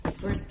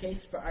First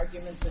case for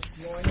argument this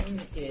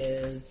morning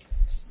is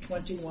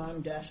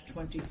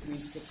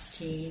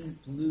 21-2316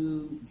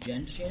 Blue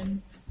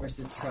Gentian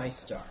versus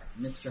Tristar.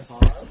 Mr.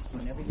 Hawes,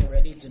 whenever you're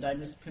ready. Did I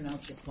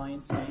mispronounce your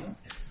client's name?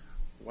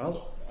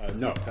 Well,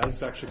 no, that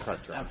is actually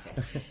correct.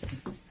 Okay.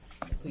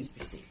 Please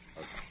proceed.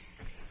 Okay.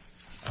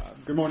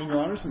 Good morning,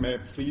 Your Honors, and may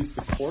it please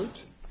the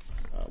Court.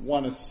 I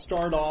want to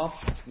start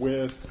off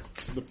with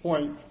the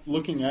point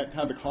looking at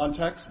kind of the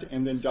context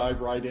and then dive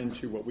right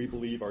into what we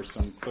believe are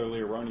some clearly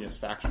erroneous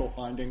factual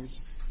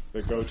findings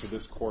that go to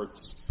this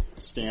Court's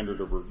standard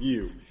of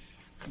review.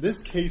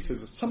 This case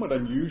is somewhat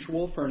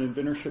unusual for an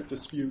inventorship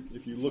dispute.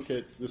 If you look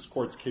at this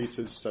Court's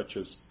cases such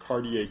as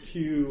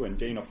Cartier-Q and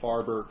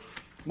Dana-Farber,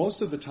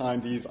 most of the time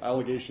these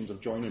allegations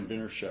of joint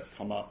inventorship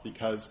come up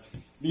because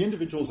the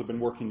individuals have been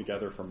working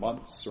together for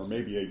months or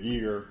maybe a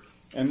year,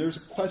 and there's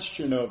a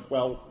question of,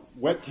 well,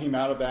 what came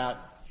out of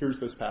that? Here's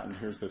this patent,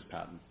 here's this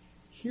patent.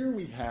 Here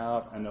we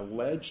have an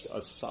alleged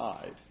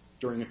aside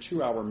during a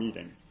 2-hour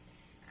meeting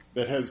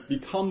that has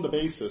become the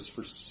basis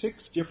for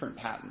 6 different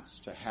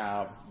patents to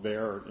have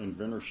their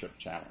inventorship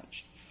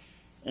challenged.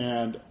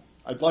 And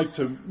I'd like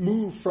to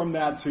move from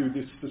that to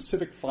the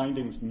specific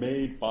findings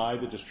made by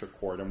the district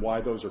court and why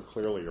those are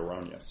clearly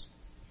erroneous.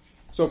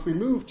 So if we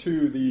move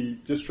to the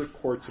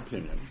district court's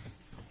opinion,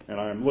 and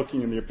I'm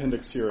looking in the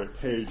appendix here at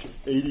page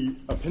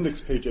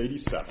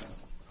 87,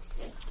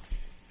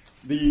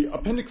 the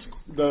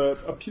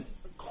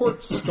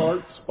court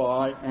starts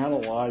by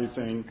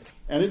analyzing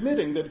and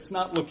admitting that it's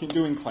not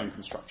doing claim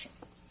construction.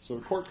 So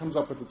the court comes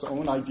up with its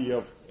own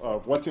idea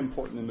of what's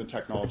important in the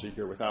technology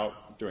here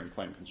without doing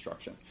claim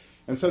construction,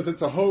 and says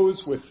it's a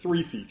hose with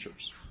 3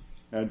 features,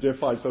 and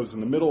identifies those in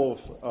the middle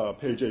of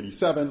page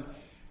 87.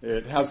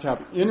 It has to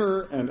have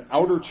inner and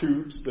outer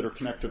tubes that are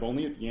connected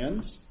only at the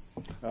ends.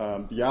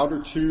 The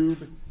outer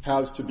tube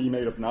has to be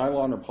made of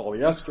nylon or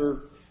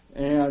polyester,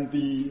 and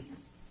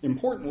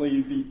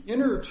importantly, the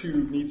inner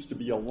tube needs to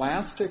be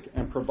elastic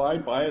and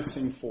provide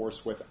biasing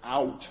force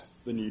without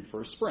the need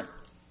for a spring.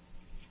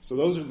 So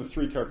those are the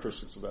 3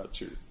 characteristics of that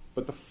tube.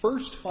 But the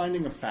first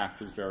finding of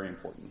fact is very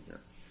important here.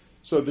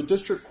 So the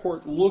district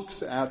court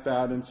looks at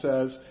that and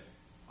says,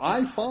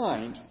 I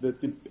find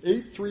that the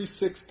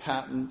 836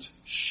 patent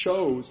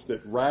shows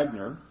that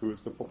Ragnar, who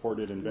is the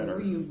purported inventor...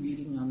 Where are you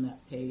reading on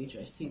that page?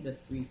 I see the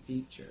 3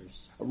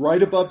 features.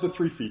 Right above the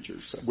 3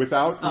 features,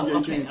 without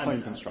engaging in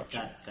claim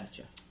construction.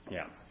 Gotcha.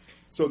 Yeah.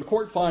 So the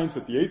court finds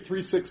that the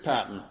 836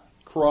 patent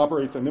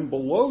corroborates, and then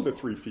below the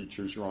 3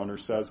 features, Your Honor,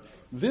 says,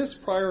 this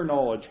prior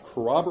knowledge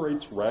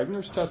corroborates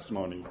Ragnar's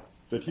testimony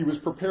that he was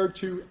prepared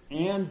to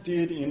and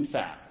did, in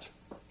fact,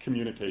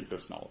 communicate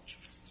this knowledge.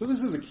 So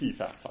this is a key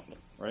fact finding,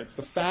 right? It's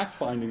the fact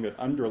finding that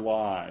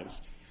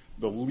underlies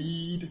the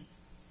lead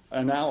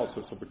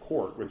analysis of the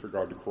court with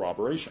regard to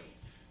corroboration.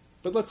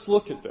 But let's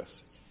look at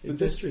this. Is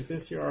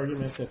this your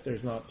argument that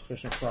there's not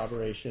sufficient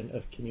corroboration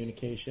of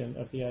communication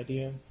of the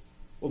idea?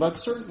 Well,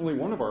 that's certainly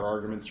one of our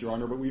arguments, Your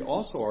Honor, but we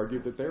also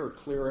argue that there are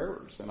clear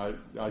errors. And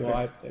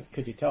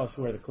could you tell us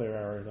where the clear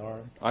errors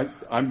are?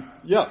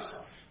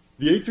 Yes.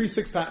 The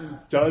 836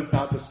 patent does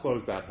not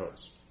disclose that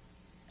hose.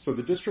 So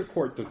the district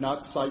court does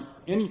not cite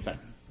anything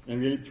in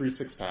the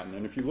 836 patent.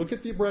 And if you look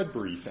at the red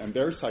brief and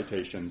their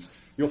citations,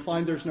 you'll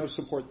find there's no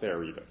support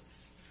there either.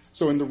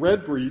 So in the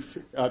red brief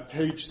at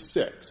page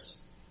 6,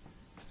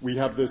 we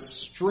have this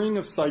string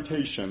of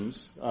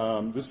citations.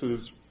 This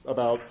is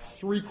about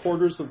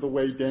 3/4 of the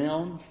way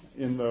down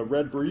in the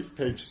red brief,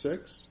 page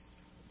 6.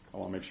 I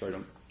want to make sure I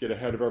don't get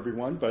ahead of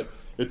everyone, but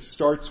it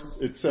says,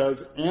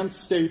 and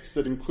states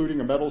that including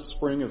a metal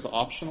spring is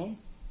optional.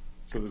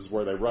 So this is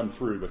where they run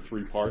through the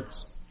 3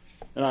 parts.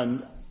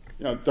 And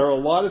there are a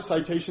lot of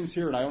citations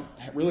here, and I don't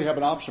really have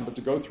an option but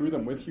to go through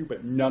them with you,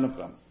 but none of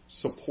them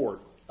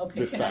support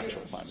this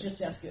factual finding. Okay,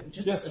 just ask you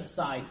yes. a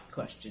side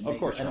question. Of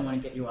course. I don't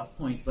want to get you off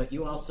point, but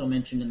you also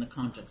mentioned in the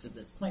context of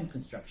this claim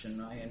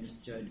construction, I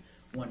understood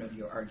one of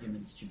your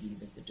arguments to be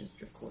that the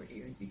district court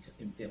erred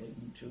in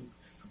failing to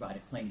provide a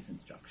claim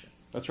construction.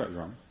 That's right,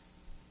 Your Honor.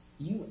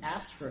 You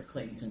asked for a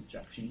claim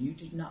construction. You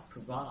did not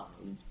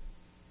provide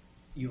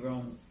your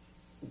own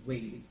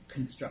way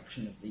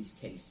construction of these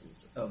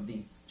cases, of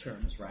these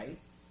terms, right?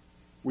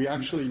 We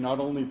actually not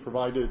only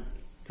provided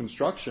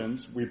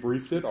constructions, we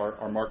briefed it.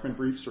 Our Markman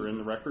briefs are in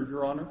the record,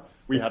 Your Honor.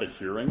 We had a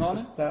hearing on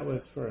it. That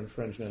was for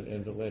infringement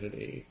and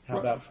validity. How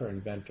about for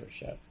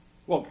inventorship?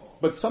 Well,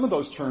 but some of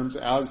those terms,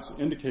 as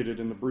indicated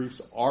in the briefs,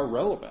 are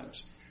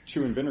relevant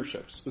to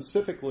inventorship,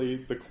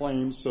 specifically the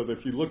claims. So that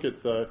if you look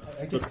at the...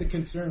 I guess the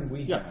concern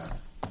we have,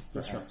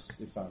 that's perhaps,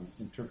 right, if I'm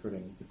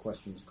interpreting the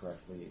questions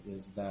correctly,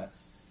 is that,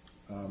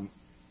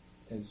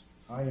 as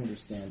I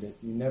understand it,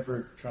 you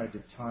never tried to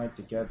tie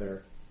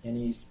together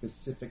any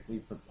specifically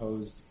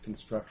proposed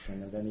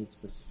construction of any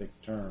specific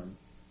term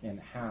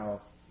and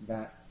how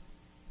that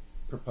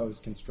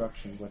proposed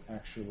construction would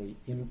actually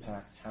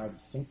impact how to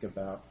think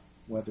about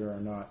whether or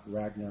not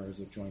Ragnar is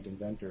a joint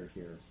inventor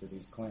here for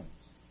these claims.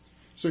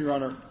 So, Your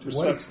Honor... To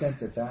what extent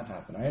did that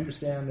happen? I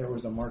understand there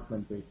was a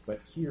Markman brief,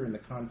 but here in the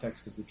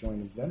context of the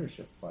joint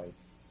inventorship fight,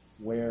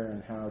 where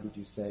and how did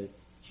you say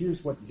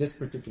here's what this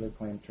particular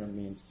claim term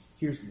means,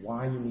 here's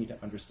why you need to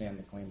understand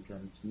the claim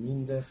term to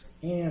mean this,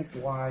 and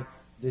why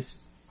this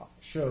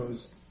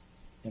shows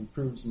and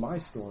proves my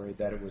story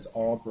that it was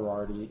all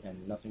Berardi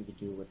and nothing to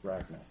do with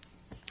Ragnar.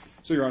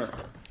 So, Your Honor,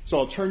 so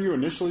I'll turn you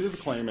initially to the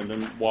claim and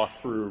then walk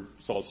through,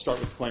 so I'll start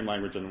with the claim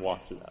language and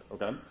walk through that,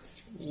 okay?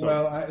 So,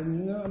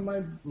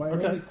 well, my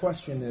only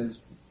question is,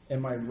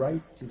 am I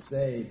right to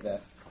say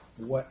that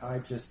what I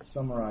just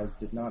summarized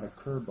did not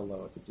occur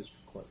below at the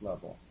district court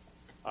level?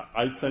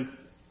 I think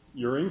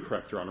you're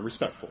incorrect, Your Honor,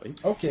 respectfully.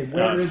 Okay,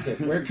 where is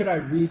it? Where could I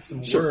read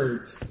some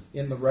words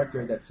in the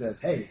record that says,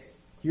 hey,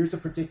 here's a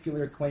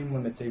particular claim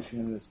limitation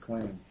in this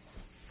claim.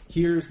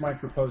 Here's my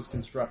proposed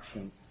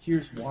construction.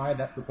 Here's why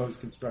that proposed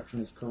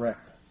construction is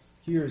correct.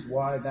 Here's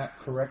why that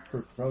correct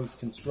proposed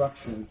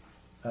construction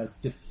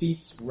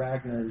defeats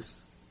Ragnar's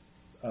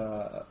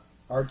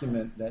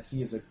argument that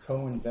he is a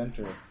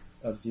co-inventor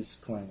of this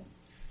claim.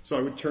 So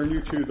I would turn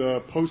you to the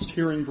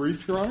post-hearing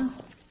brief, Your Honor,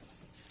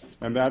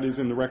 and that is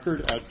in the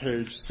record at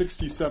page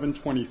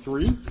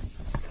 6723.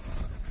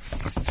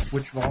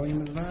 Which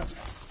volume is that?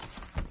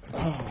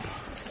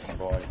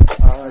 Boy,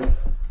 I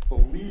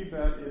believe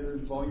that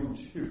is volume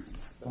 2.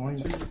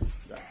 Volume 2?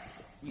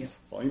 Yeah,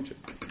 volume 2.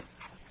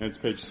 And it's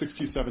page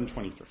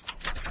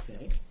 6723.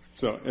 Okay.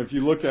 So if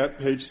you look at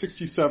page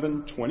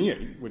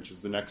 6728, which is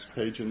the next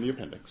page in the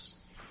appendix,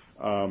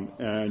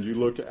 and you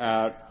look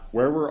at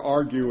where we're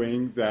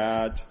arguing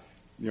that,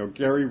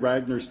 Gary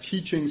Ragnar's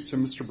teachings to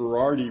Mr.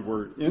 Berardi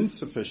were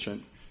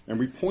insufficient, and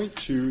we point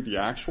to the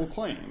actual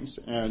claims,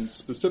 and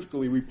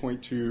specifically we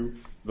point to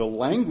the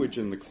language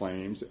in the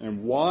claims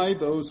and why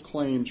those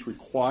claims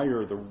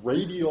require the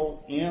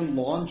radial and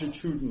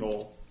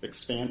longitudinal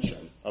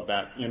expansion of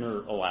that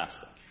inner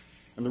elastic.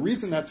 And the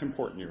reason that's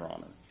important, Your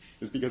Honor,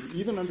 is because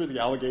even under the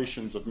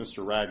allegations of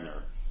Mr.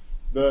 Ragnar,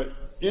 the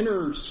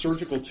inner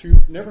surgical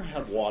tube never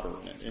had water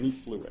in it, any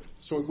fluid,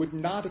 so it would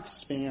not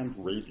expand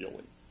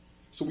radially.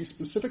 So we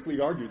specifically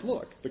argued,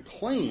 look, the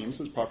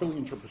claims, as properly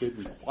interpreted,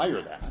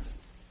 require that.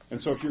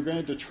 And so if you're going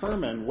to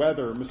determine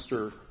whether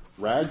Mr.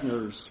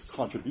 Ragnar's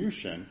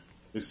contribution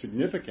is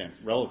significant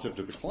relative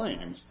to the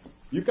claims,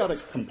 you've got to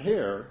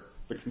compare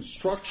the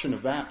construction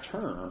of that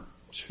term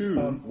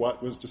to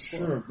what was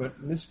disclosed. Sure,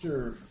 but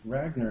Mr.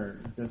 Ragnar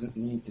doesn't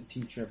need to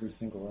teach every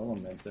single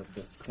element of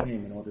this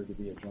claim in order to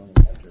be a joint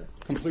inventor.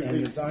 Completely.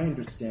 And as I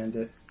understand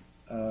it,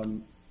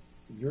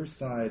 your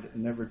side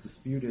never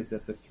disputed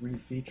that the three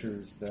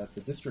features that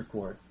the district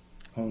court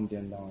honed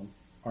in on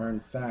are in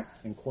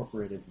fact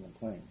incorporated in the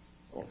claim.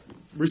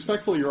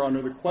 Respectfully, Your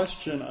Honor, the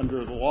question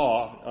under the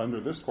law, under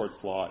this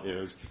court's law,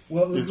 is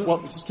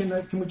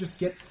can we just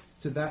get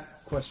to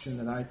that question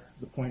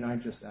the point I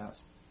just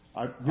asked?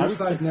 Your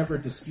side never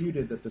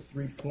disputed that the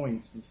 3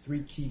 points, the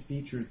 3 key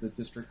features the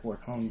district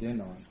court honed in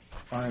on,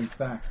 are in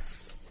fact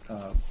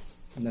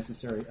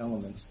necessary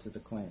elements to the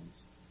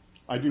claims.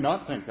 I do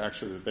not think,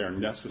 actually, that they are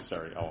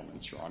necessary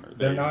elements, Your Honor.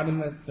 They're not in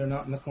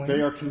the claims?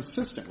 They are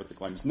consistent with the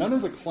claims. None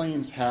of the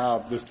claims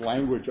have this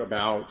language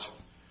about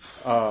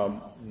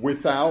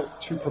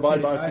without to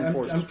provide biasing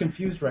force. I'm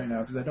confused right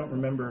now because I don't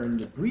remember in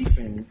the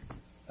briefing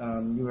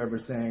you ever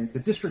saying the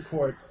district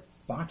court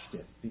botched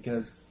it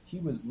because he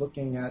was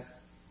looking at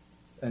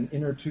an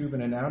inner tube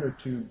and an outer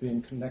tube being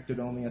connected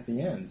only at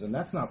the ends, and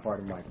that's not part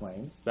of my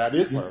claims. That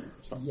is part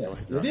of it. Yes,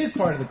 it is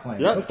part of the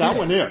claim. Yes, that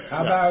one is.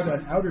 How about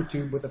an outer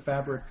tube with a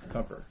fabric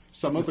cover?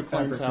 Some of the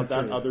claims have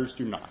that, others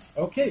do not.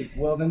 Okay,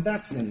 well then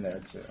that's in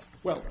there too.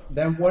 Well,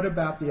 then what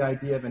about the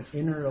idea of an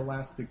inner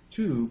elastic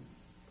tube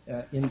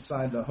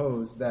inside the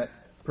hose that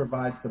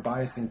provides the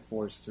biasing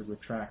force to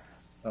retract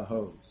a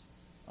hose?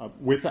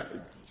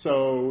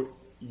 So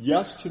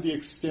yes,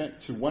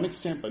 to one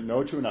extent, but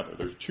no to another.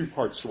 There's 2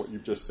 parts to what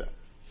you've just said.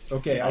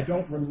 Okay, I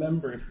don't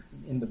remember if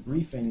in the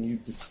briefing you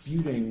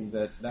disputing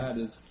that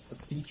is a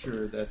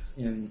feature that's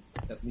in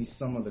at least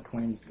some of the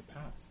claims of the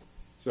patent.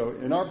 So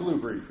in our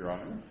blue brief, Your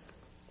Honor,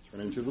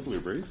 turning to the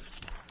blue brief,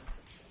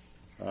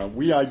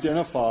 we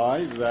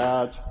identify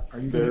that...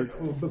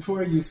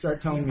 Before you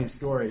start telling me a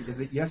story, is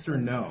it yes or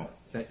no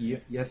that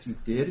yes you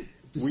did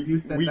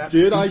dispute that? We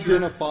did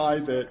identify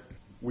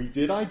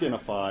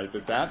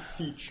that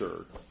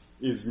feature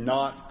is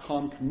not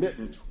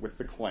concomitant with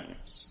the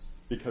claims.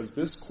 Because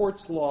this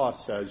court's law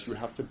says you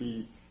have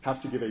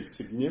to give a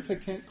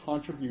significant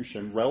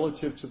contribution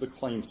relative to the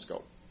claim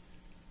scope.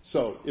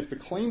 So if the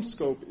claim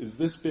scope is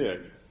this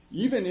big,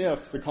 even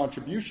if the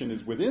contribution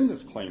is within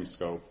this claim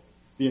scope,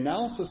 the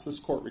analysis this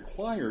court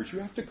requires, you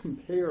have to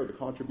compare the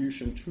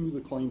contribution to the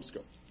claim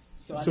scope.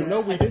 So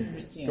no, we didn't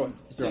understand.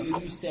 So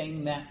you're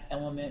saying that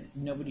element,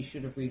 nobody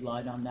should have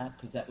relied on that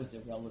because that was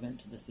irrelevant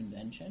to this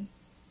invention?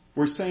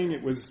 We're saying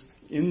it was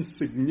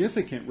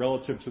insignificant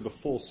relative to the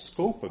full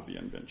scope of the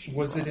invention.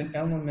 Was it an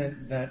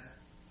element that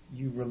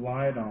you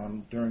relied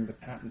on during the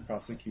patent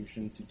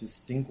prosecution to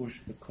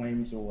distinguish the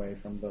claims away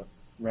from the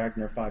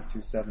Ragnar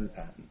 527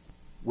 patent?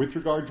 With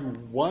regard to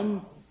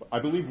one, I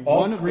believe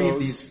all one of those... All 3 of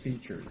these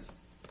features.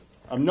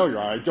 No, Your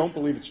Honor, I don't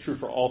believe it's true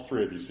for all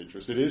three of these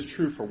features. It is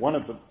true for one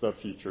of the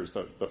features,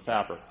 the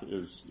fabric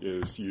is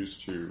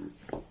used to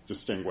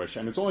distinguish,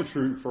 and it's only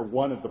true for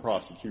one of the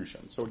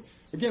prosecutions. So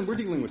again, we're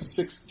dealing with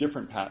 6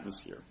 different patents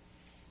here.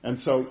 And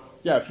so,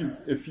 yeah,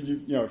 if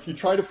you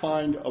try to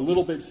find a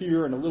little bit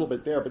here and a little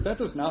bit there, but that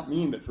does not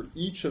mean that for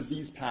each of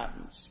these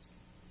patents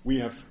we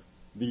have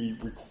the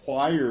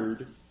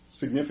required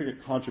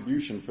significant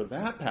contribution for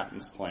that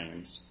patent's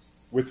claims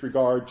with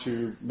regard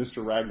to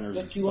Mr. Ragner's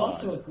But you side.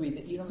 also agree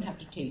that you don't have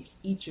to take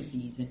each of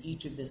these, and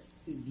each of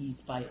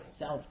these by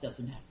itself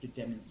doesn't have to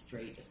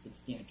demonstrate a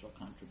substantial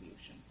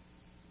contribution.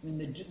 I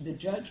mean, the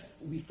judge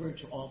referred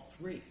to all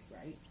 3,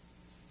 right?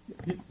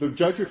 The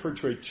judge referred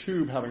to a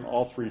tube having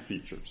all 3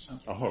 features.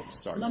 Okay. A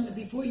hose, sorry.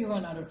 Before you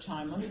run out of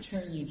time, let me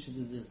turn you to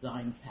the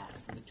design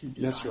patent, the 2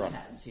 design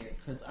patents here,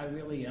 because I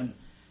really am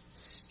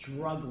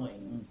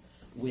struggling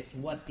with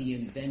what the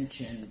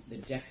invention, the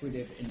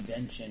decorative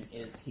invention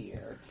is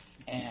here,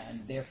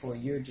 and therefore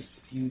you're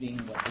disputing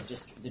what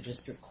the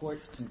district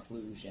court's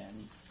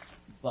conclusion,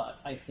 but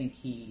I think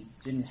he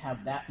didn't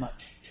have that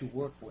much to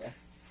work with,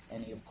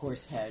 and he of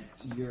course had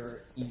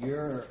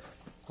your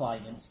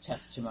client's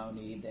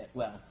testimony that,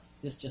 well,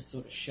 this just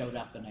sort of showed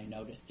up and I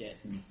noticed it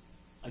and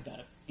I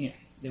got it,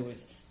 there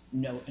was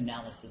no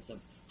analysis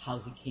of how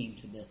he came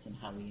to this and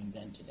how he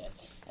invented it.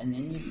 And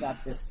then you've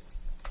got this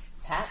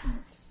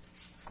patent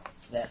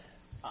that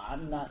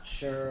I'm not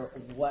sure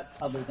what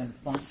other than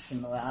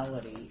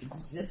functionality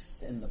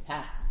exists in the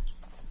patent.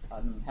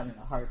 I'm having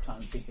a hard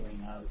time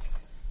figuring out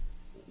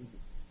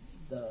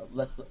the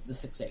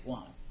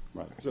 681.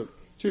 Right. So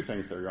 2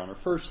 things there, Your Honor.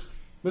 First,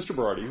 Mr.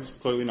 Berardi, who's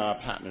clearly not a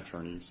patent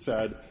attorney,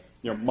 said,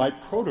 my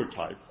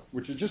prototype,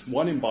 which is just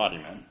one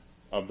embodiment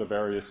of the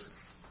various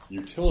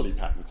utility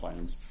patent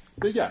claims,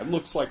 but yeah, it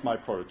looks like my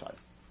prototype.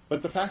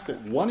 But the fact that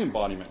one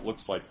embodiment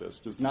looks like this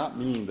does not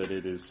mean that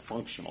it is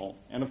functional.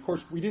 And of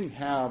course, we didn't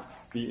have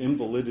the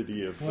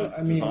invalidity of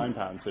design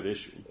patents at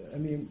issue. I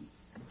mean,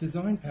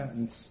 design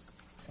patents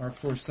are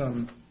for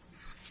some,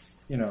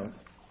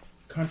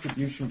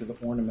 contribution to the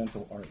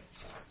ornamental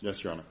arts.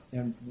 Yes, Your Honor.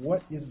 And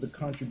what is the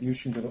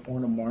contribution to the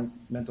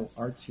ornamental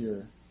arts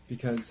here?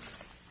 Because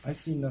I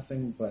see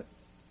nothing but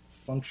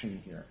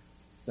function here.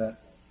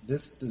 That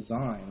this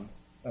design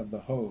of the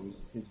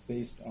hose is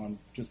based on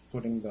just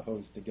putting the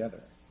hose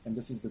together. And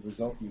this is the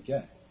result you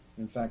get.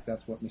 In fact,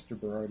 that's what Mr.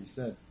 Berardi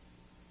said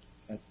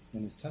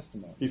in his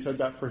testimony. He said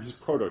that for his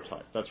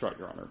prototype. That's right,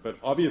 Your Honor. But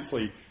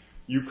obviously,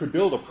 you could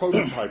build a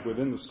prototype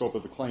within the scope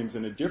of the claims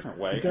in a different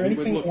way. Is there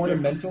anything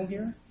ornamental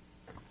here?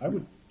 I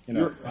would,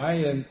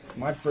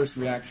 my first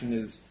reaction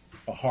is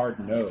a hard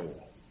no.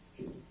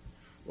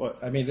 Well,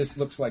 I mean, this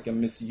looks like a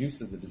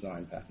misuse of the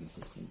design patent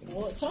system.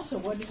 Well, it's also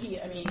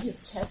his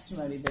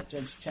testimony that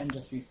Judge Chen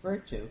just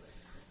referred to,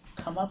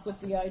 come up with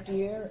the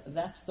idea,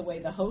 that's the way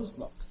the hose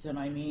looks. And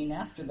I mean,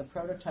 after the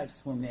prototypes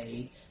were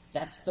made,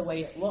 that's the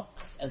way it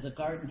looks as a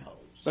garden hose.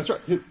 That's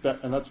right.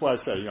 And that's why I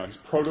say, his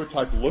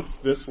prototype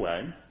looked this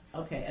way.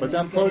 Okay, and but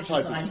then that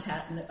prototype design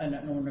patent,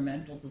 an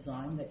ornamental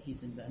design that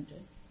he's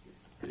invented.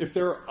 If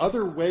there are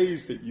other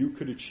ways that you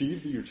could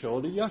achieve the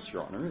utility, yes,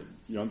 Your Honor.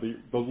 The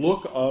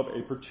look of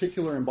a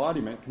particular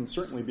embodiment can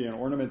certainly be an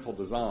ornamental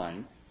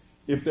design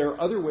if there are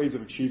other ways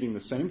of achieving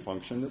the same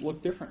function that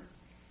look different.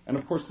 And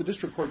of course, the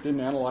district court didn't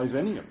analyze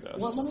any of this.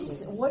 Well, let me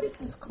see. What is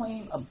this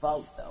claim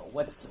about, though?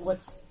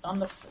 What's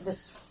on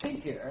this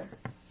figure?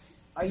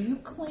 Are you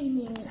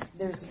claiming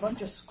there's a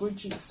bunch of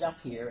squidgy stuff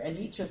here, and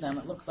each of them,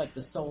 it looks like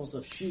the soles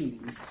of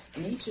shoes,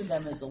 and each of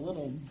them is a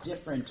little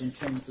different in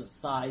terms of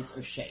size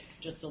or shape,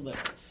 just a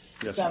little.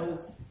 Yes, so ma'am.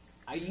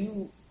 Are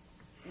you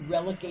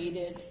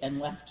relegated and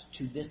left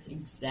to this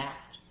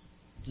exact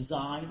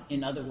design?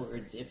 In other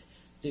words, if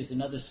there's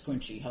another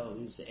squinchy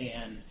hose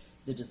and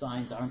the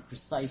designs aren't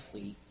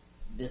precisely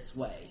this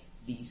way,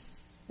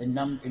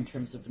 in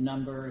terms of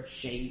number,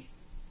 shape,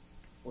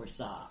 or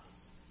size?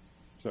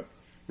 So,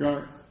 Your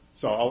Honor,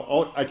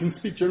 I can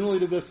speak generally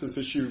to this. This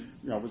issue,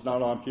 was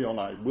not on appeal, and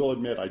I will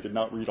admit I did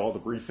not read all the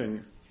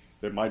briefing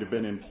that might have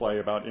been in play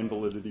about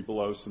invalidity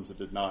below, since it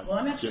did not. Well,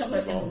 I'm not get talking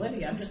about resolved.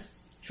 invalidity. I'm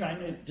just trying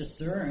to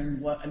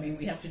discern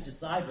we have to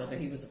decide whether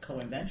he was a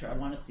co-inventor. I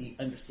want to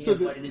understand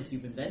what it is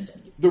you've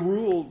invented. The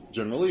rule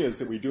generally is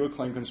that we do a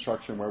claim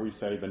construction where we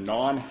say the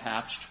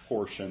non-hatched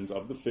portions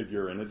of the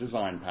figure in a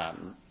design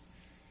patent,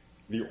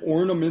 the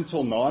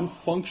ornamental,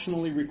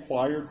 non-functionally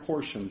required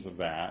portions of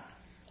that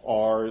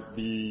are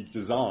the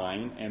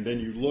design, and then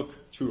you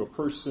look to a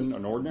person,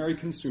 an ordinary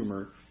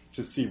consumer,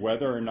 to see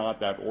whether or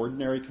not that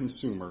ordinary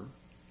consumer,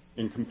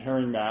 in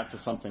comparing that to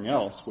something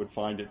else, would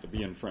find it to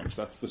be infringed.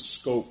 That's the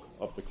scope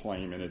of the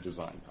claim in a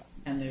design patent.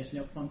 And there's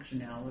no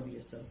functionality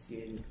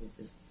associated with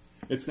this?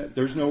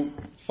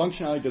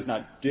 Functionality does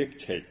not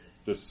dictate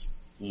this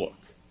look.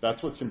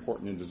 That's what's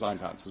important in design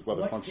patents, is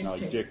whether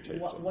functionality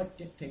dictates it. What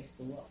dictates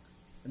the look?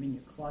 I mean,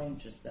 your client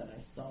just said, I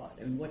saw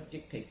it. And what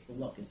dictates the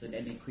look? Is it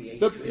any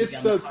creativity Is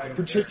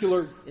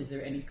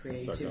there any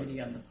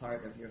creativity on the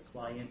part of your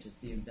client as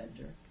the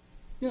inventor?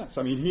 Yes.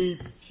 I mean,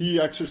 he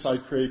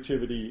exercised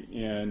creativity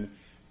in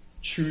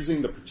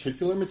choosing the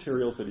particular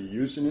materials that he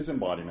used in his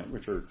embodiment,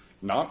 which are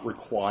not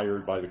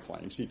required by the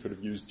claims. He could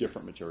have used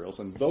different materials.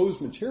 And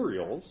those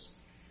materials,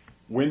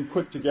 when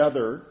put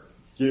together,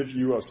 give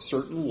you a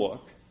certain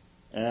look.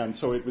 And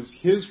so it was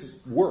his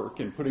work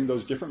in putting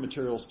those different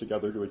materials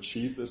together to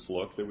achieve this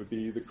look that would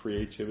be the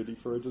creativity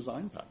for a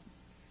design patent.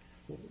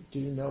 Do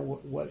you know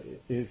what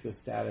is the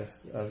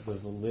status of the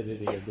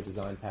validity of the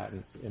design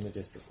patents in the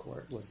district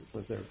court?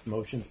 Was there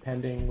motions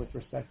pending with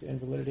respect to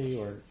invalidity,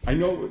 or? I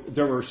know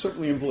there were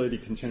certainly invalidity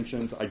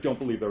contentions. I don't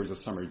believe there was a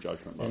summary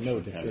judgment motion. And no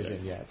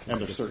decision yet. And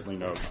there's certainly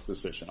no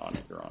decision on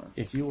it, Your Honor.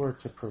 If you were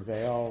to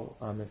prevail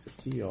on this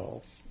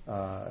appeal,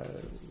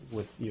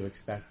 would you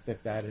expect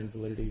that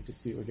invalidity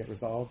dispute would get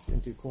resolved in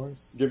due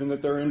course? Given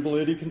that there are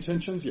invalidity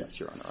contentions, yes,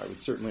 Your Honor. I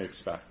would certainly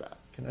expect that.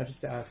 Can I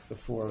just ask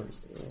before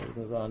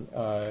we move on?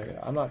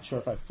 I'm not sure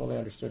if I fully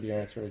understood your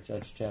answer to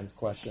Judge Chen's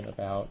question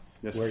about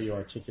where you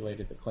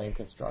articulated the claim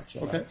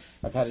construction. Okay.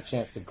 I've had a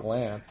chance to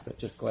glance at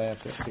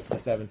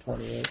 67,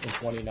 28, and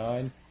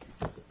 29.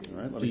 All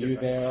right, Do you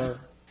there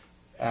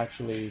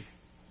actually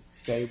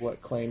say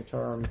what claim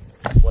term,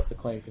 what the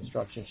claim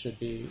construction should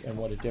be, and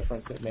what a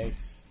difference it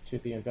makes to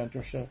the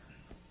inventorship?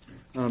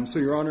 So,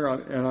 Your Honor,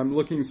 and I'm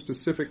looking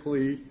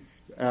specifically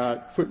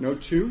at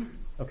footnote 2.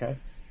 Okay.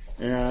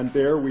 And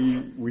there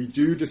we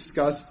do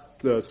discuss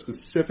the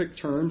specific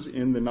terms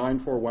in the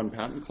 941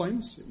 patent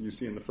claims. You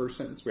see in the first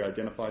sentence we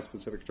identify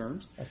specific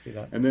terms. I see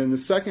that. And then in the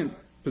second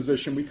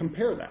position we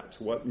compare that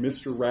to what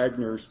Mr.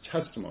 Ragner's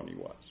testimony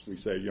was. We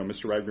say,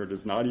 Mr. Ragner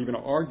does not even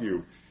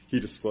argue he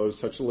disclosed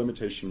such a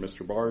limitation,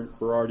 Mr.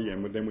 Berardi,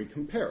 and then we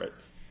compare it.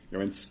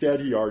 Instead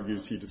he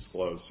argues he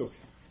disclosed. So,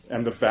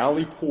 and the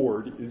valley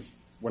chord is,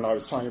 when I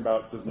was talking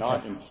about, does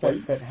not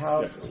inflate. But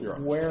how,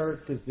 where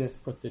does this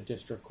put the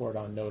district court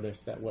on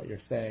notice that what you're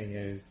saying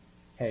is,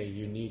 hey,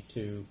 you need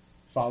to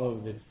follow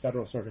the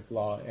Federal Circuit's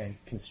law and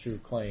construe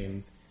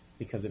claims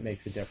because it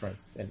makes a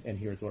difference, and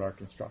here's what our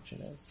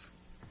construction is?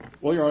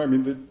 Well, Your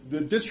Honor,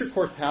 the district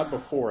court had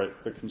before it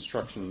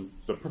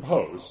the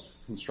proposed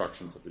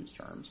constructions of these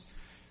terms.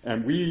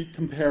 And we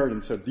compared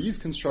and said these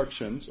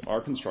constructions,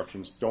 our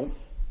constructions,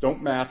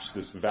 don't match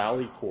this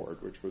valley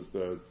chord, which was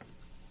the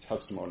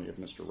testimony of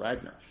Mr.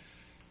 Ragner.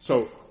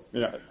 So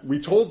we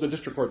told the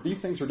district court these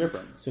things are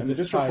different, and the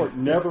district court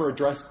never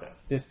addressed that.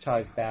 This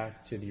ties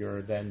back to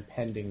your then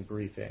pending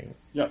briefing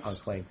on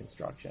claim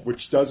construction.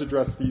 Which does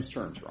address these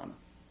terms, Your Honor.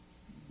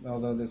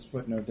 Although this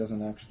footnote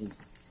doesn't actually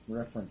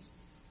reference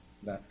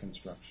that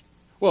construction.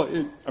 Well,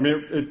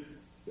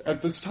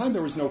 at this time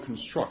there was no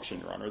construction,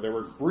 Your Honor. There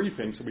were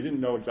briefings, so we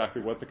didn't know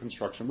exactly what the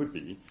construction would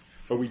be.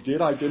 But we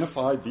did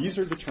identify these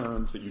are the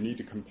terms that you need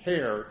to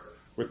compare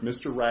with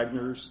Mr.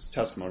 Ragner's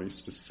testimony,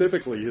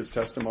 specifically his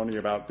testimony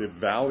about the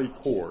valley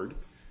chord.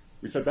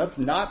 We said that's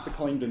not the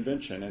claimed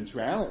invention, and to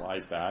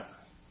analyze that,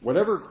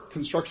 whatever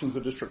constructions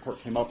the district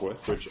court came up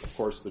with, which, of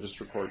course, the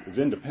district court is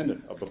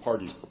independent of the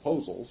parties'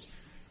 proposals,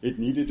 it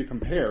needed to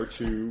compare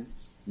to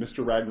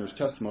Mr. Ragner's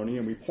testimony,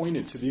 and we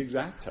pointed to the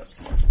exact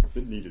testimony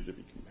that needed to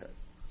be compared.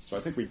 So I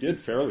think we did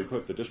fairly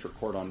put the district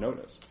court on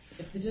notice.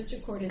 If the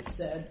district court had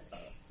said,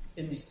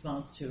 in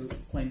response to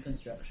claim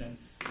construction,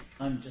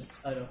 I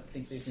don't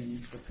think there's a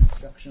need for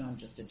construction, I'm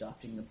just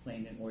adopting the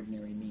plain and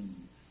ordinary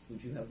meaning,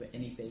 would you have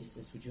any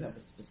basis, would you have a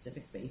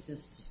specific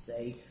basis to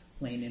say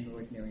plain and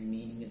ordinary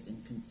meaning is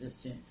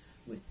inconsistent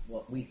with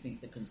what we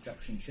think the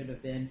construction should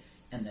have been,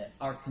 and that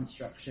our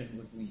construction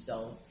would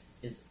result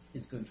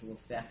is going to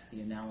affect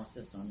the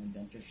analysis on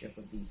inventorship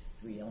of these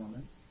three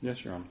elements?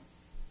 Yes, Your Honor.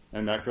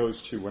 And that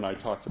goes to when I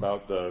talked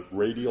about the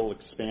radial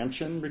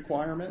expansion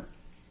requirement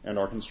and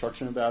our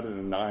construction of that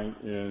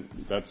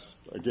that's,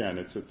 again,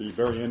 it's at the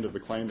very end of the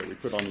claim that we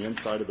put on the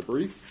inside of the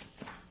brief.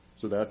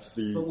 So that's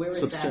the But where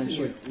is that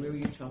here? Where are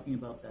you talking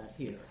about that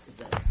here? Is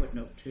that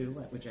footnote 2,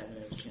 which I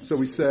had a chance So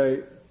we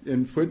say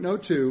in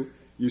footnote 2,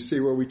 you see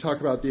where we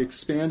talk about the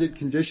expanded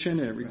condition,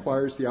 and it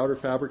requires the outer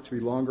fabric to be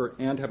longer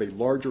and have a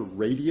larger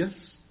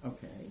radius.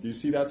 Okay. Do you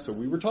see that? So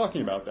we were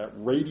talking about that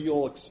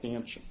radial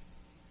expansion.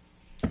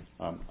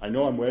 I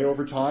know I'm way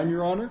over time,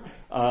 Your Honor.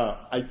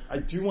 I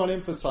do want to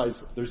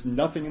emphasize there's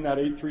nothing in that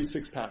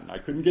 836 patent. I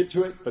couldn't get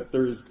to it, but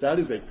that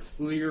is a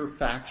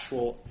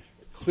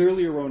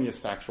clearly erroneous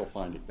factual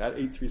finding. That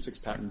 836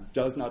 patent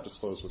does not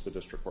disclose what the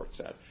district court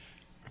said.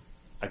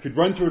 I could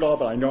run through it all,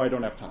 but I know I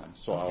don't have time,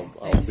 so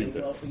I'll leave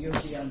it. Well, you'll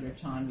be under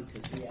time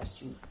because we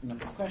asked you a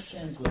number of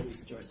questions. We'll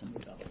restore some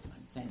rebuttal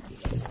time. Thank you.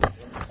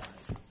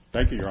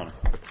 Thank you, Your Honor.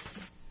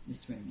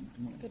 Ms. Raymond,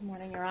 good morning. Good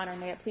morning, Your Honor.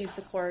 May it please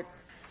the Court.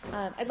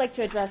 I'd like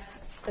to address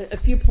a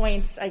few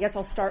points. I guess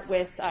I'll start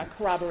with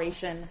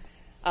corroboration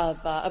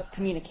of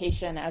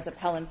communication, as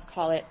appellants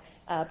call it,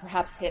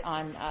 perhaps hit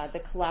on the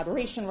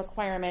collaboration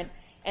requirement,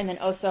 and then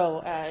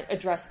also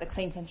address the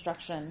claim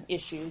construction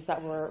issues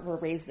that were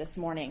raised this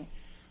morning.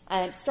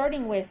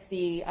 Starting with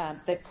the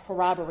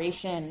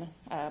corroboration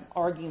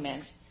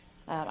argument,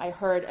 I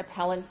heard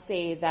appellants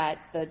say that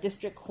the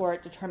district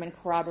court determined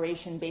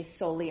corroboration based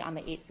solely on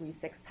the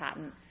 836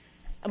 patent.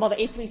 And while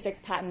the 836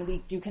 patent,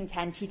 we do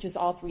contend, teaches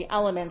all three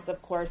elements,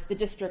 of course, the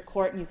district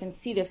court, and you can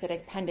see this at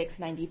Appendix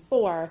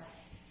 94,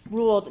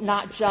 ruled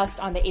not just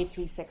on the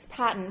 836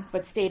 patent,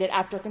 but stated,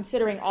 after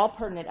considering all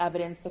pertinent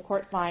evidence, the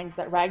court finds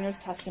that Ragner's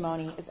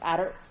testimony is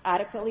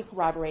adequately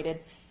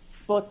corroborated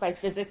both by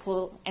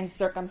physical and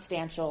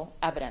circumstantial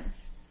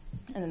evidence.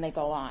 And then they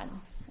go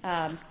on.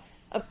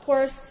 Of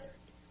course,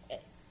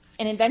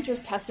 an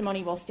inventor's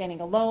testimony while standing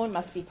alone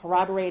must be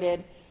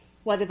corroborated.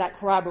 Whether that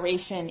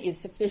corroboration is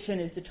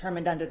sufficient is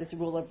determined under this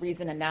rule of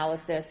reason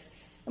analysis.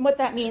 And what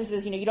that means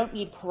is, you don't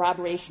need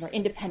corroboration or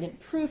independent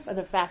proof of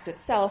the fact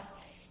itself.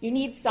 You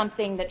need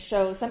something that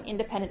shows some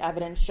independent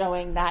evidence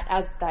showing that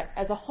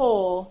as a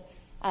whole,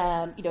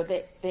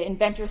 the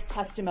inventor's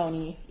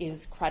testimony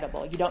is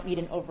credible. You don't need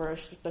an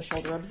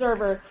over-the-shoulder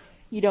observer.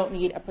 You don't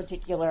need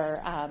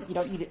you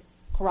don't need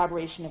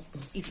corroboration of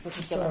each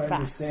particular fact. So I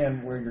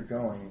understand where you're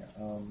going.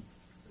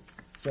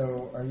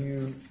 So are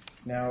you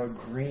now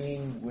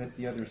agreeing with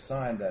the other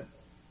side that,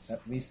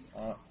 at least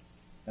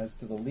as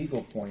to the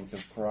legal point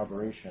of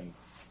corroboration,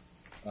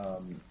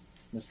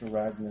 Mr.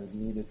 Ragner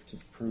needed to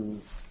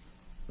prove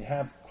they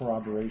have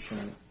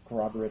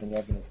corroborating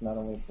evidence not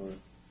only for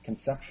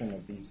conception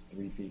of these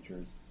three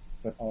features,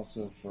 but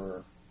also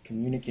for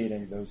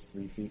communicating those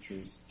three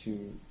features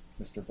to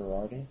Mr.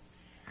 Berardi?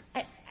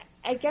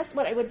 I guess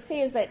what I would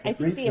say is that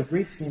the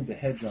brief seemed to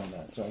hedge on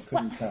that, so I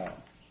couldn't tell.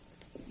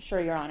 Sure,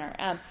 Your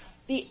Honor.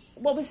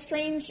 What was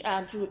strange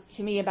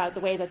to me about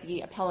the way that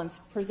the appellants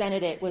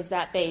presented it was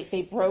that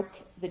they broke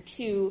the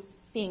two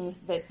things,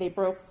 that they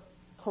broke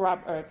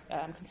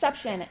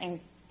conception and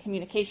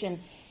communication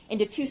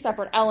into two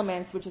separate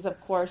elements, which is, of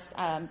course,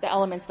 the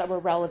elements that were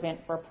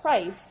relevant for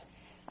price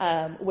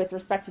with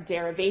respect to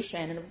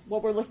derivation. And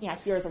what we're looking at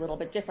here is a little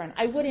bit different.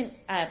 I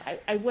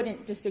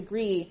wouldn't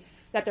disagree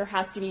that there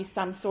has to be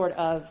some sort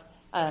of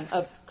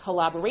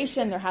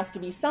collaboration. There has to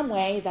be some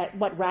way that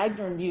what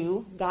Ragner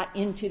knew got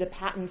into the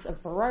patents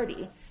of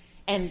Berardi.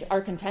 And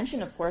our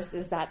contention, of course,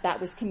 is that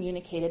that was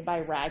communicated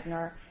by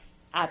Ragner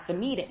at the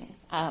meeting.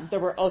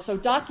 There were also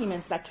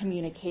documents that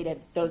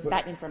communicated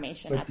that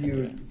information at the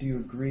meeting. Do you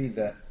agree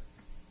that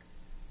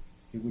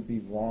it would be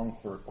wrong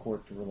for a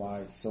court to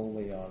rely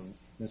solely on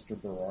Mr.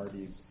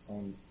 Berardi's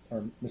own,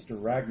 or Mr.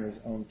 Ragner's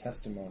own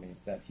testimony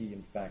that he,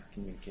 in fact,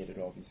 communicated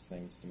all these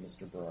things to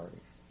Mr. Berardi?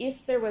 If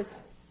there was,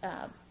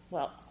 I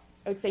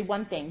would say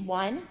one thing.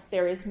 One,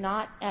 there is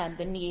not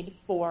the need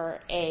for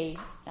a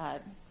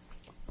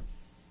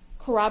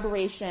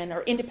corroboration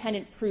or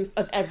independent proof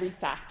of every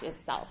fact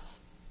itself.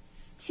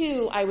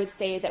 Two, I would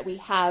say that we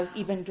have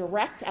even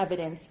direct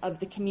evidence of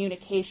the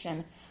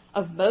communication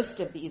of most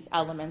of these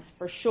elements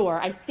for sure.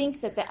 I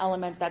think that the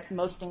element that's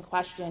most in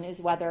question is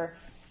whether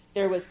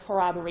there was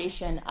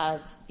corroboration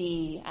of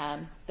the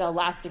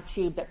elastic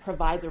tube that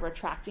provides a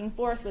retracting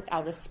force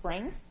without a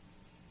spring.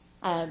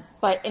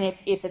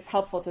 If it's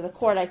helpful to the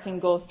court, I can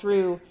go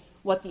through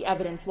what the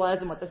evidence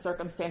was and what the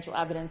circumstantial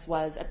evidence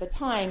was at the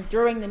time,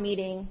 during the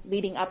meeting,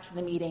 leading up to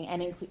the meeting,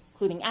 and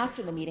including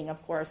after the meeting, of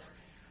course,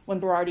 when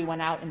Berardi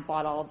went out and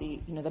bought all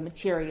the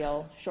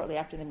material shortly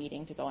after the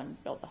meeting to go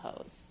and build the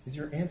hose. Is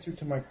your answer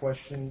to my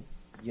question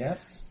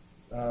yes?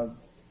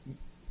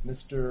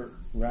 Mr.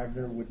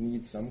 Ragner would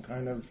need some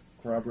kind of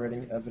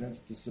corroborating evidence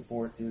to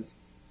support his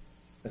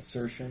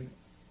assertion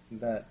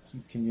that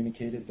he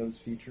communicated those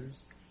features?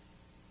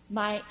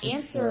 My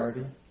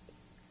answer...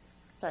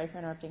 Sorry for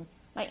interrupting.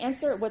 My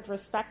answer with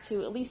respect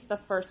to at least the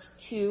first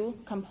two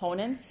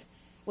components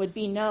would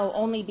be no,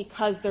 only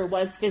because there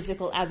was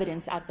physical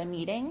evidence at the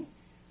meeting.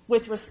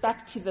 With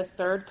respect to the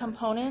third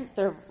component,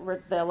 the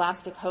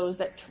elastic hose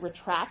that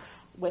retracts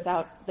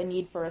without the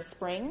need for a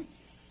spring,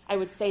 I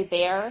would say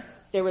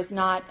there was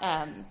not...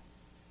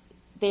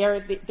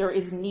 There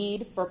is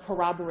need for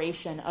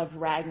corroboration of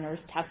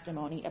Ragner's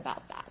testimony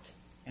about that.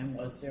 And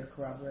was there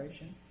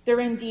corroboration? There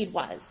indeed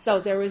was. So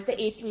there was the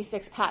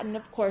 836 patent,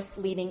 of course,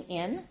 leading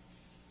in.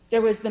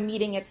 There was the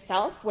meeting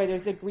itself, where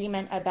there's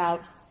agreement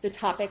about the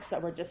topics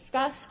that were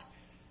discussed,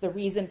 the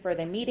reason for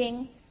the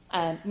meeting.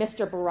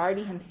 Mr.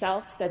 Berardi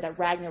himself said that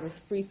Ragner was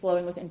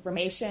free-flowing with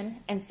information,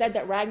 and said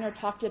that Ragner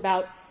talked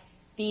about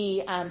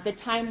the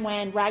time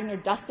when Ragner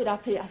dusted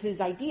off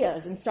his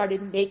ideas and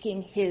started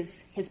making his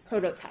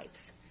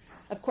prototypes.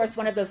 Of course,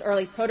 one of those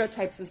early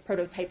prototypes was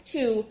Prototype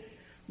 2,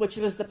 which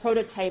was the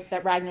prototype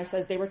that Ragner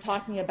says they were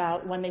talking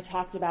about when they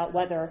talked about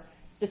whether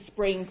the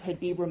spring could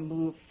be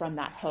removed from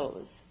that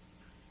hose.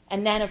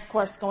 And then, of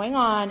course, going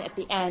on at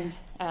the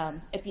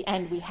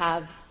end we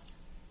have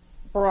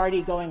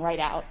Berardi going right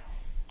out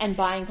and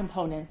buying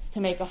components to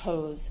make a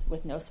hose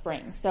with no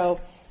spring. So,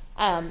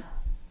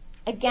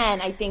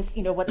 again, I think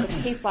what the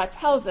case law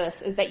tells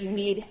us is that you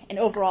need an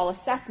overall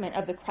assessment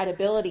of the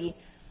credibility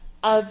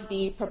of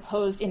the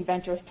proposed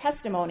inventor's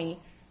testimony,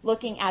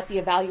 looking at the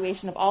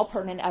evaluation of all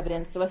pertinent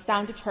evidence, so a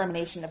sound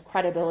determination of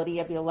credibility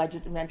of the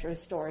alleged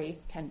inventor's story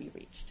can be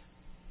reached.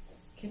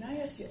 Can I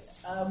ask you,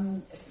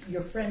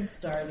 your friend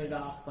started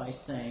off by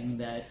saying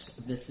that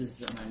this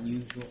is an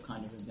unusual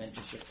kind of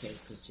inventorship case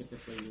because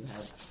typically you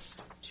have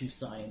two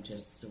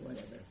scientists or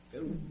whatever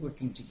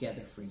working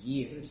together for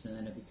years and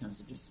then it becomes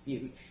a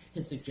dispute.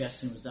 His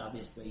suggestion was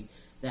obviously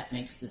that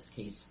makes this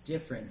case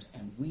different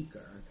and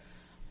weaker.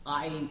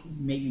 I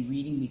may be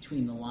reading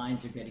between the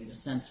lines or getting a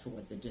sense for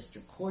what the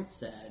district court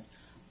said.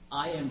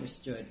 I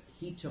understood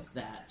he took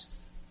that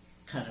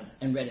kind of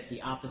and read it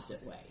the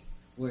opposite way,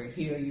 where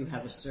here you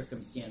have a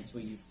circumstance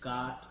where you've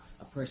got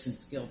a person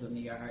skilled in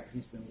the art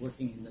who's been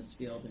working in this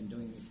field and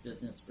doing this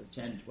business for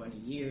 10, 20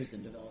 years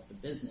and developed a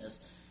business.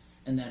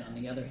 And then on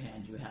the other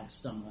hand, you have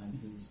someone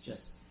who's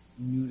just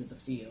new to the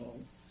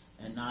field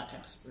and not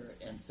expert.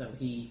 And so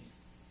he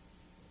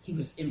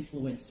was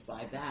influenced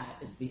by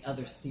that as the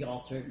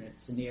alternate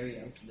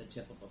scenario to the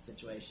typical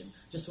situation.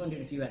 Just wondered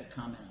if you had a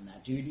comment on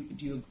that. Do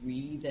you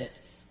agree that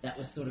that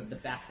was sort of the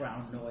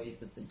background noise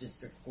that the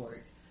district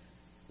court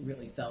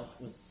really felt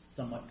was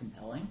somewhat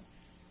compelling?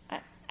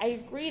 I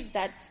agree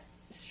that's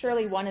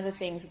surely one of the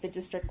things that the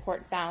district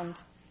court found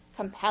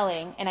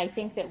compelling, and I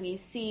think that we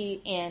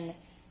see in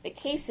the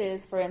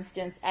cases, for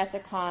instance,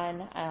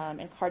 Ethicon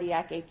and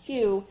Cardiac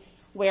AQ,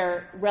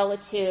 where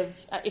relative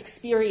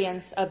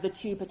experience of the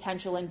two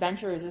potential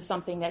inventors is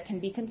something that can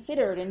be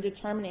considered in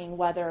determining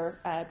whether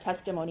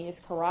testimony is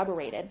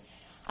corroborated.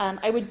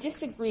 I would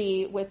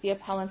disagree with the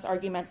appellant's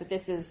argument that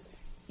this is,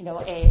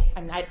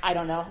 I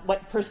don't know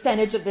what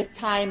percentage of the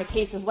time a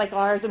case is like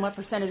ours and what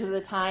percentage of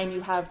the time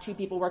you have two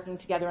people working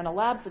together in a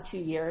lab for 2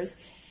 years.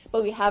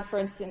 But we have, for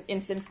instance,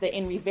 the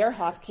Inri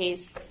Verhoff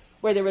case,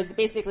 where there was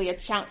basically a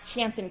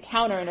chance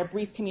encounter and a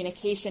brief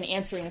communication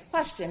answering a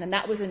question, and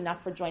that was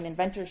enough for joint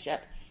inventorship.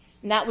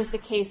 And that was the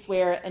case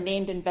where a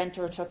named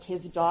inventor took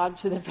his dog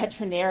to the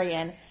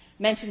veterinarian,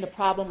 mentioned a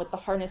problem with the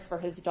harness for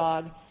his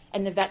dog,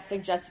 and the vet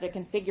suggested a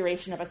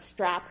configuration of a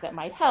strap that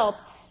might help,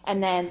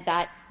 and then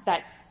that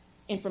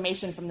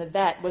information from the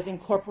vet was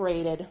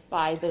incorporated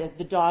by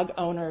the dog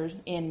owners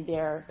in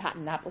their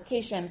patent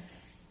application.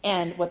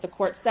 And what the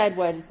court said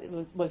was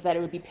that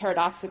it would be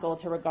paradoxical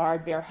to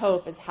regard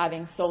Verhoef as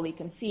having solely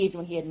conceived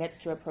when he admits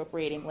to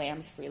appropriating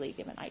Lamb's freely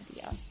given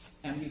idea.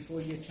 And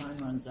before your time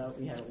runs out,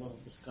 we had a little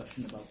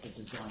discussion about the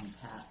design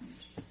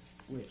patent,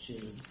 which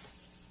is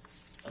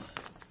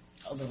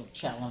a little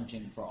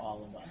challenging for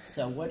all of us.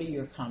 So what are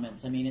your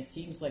comments? I mean, it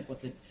seems like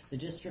what the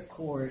district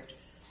court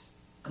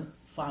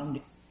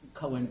found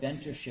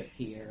co-inventorship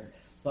here,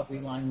 but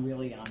relying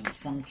really on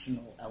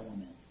functional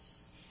elements.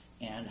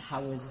 And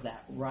how is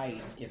that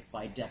right if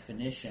by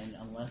definition,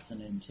 unless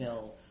and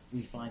until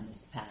we find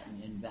this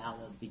patent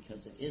invalid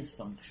because it is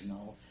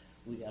functional,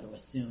 we got to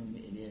assume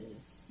it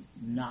is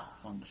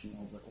not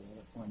functional but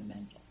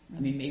ornamental? I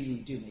mean, maybe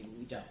we do, maybe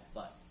we don't,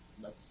 but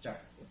let's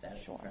start with that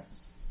as a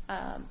premise.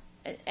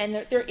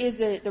 And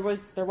there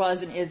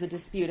was and is a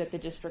dispute at the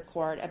district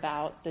court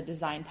about the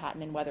design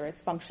patent and whether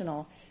it's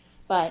functional.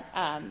 But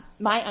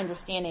my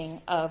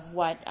understanding of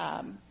what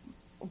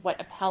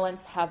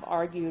appellants have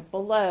argued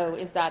below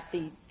is that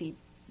the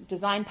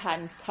design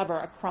patents cover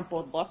a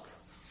crumpled look.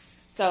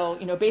 So,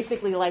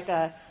 basically like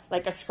a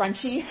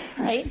scrunchie,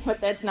 right?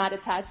 But that's not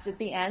attached at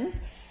the ends.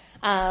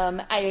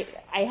 I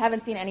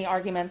haven't seen any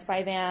arguments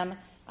by them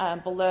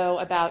below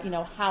about,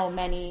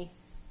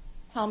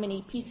 how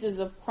many pieces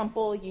of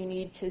crumple you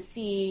need to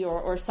see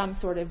or some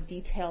sort of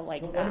detail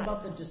like that. What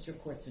about the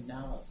district court's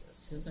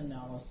analysis? His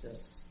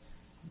analysis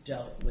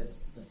dealt with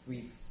the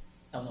three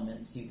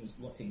elements he was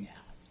looking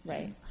at.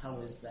 Right. And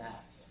how is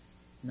that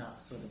not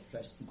sort of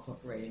just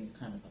incorporating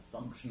kind of a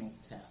functional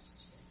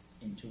test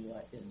into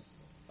what is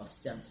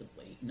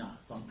ostensibly not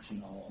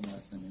functional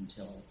unless and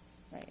until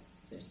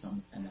there's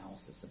some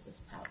analysis of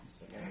this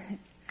patent?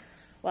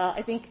 Well,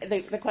 I think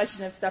the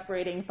question of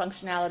separating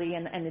functionality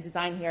and the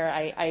design here,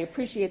 I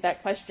appreciate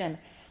that question.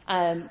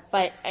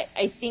 But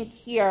I think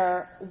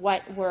here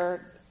what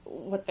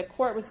the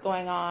court was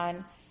going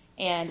on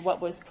and what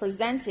was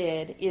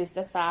presented is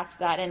the fact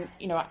that,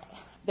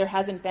 there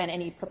hasn't been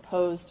any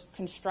proposed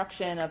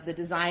construction of the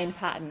design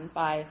patent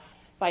by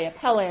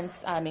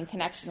appellants in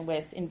connection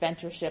with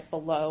inventorship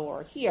below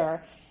or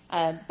here.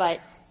 But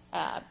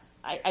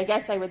I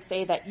guess I would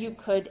say that you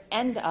could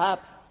end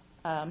up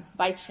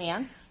by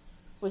chance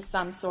with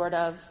some sort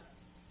of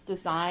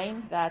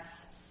design that's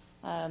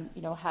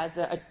has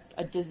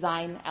a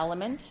design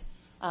element.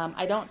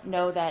 I don't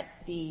know that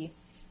the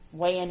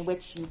way in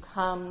which you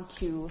come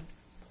to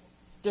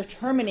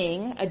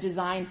determining a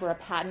design for a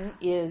patent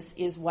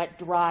is what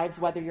drives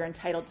whether you're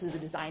entitled to the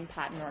design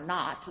patent or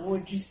not.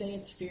 Would you say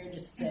it's fair to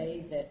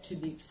say that to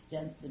the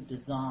extent the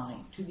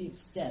design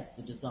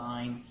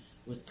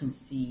was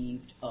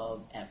conceived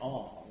of at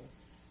all,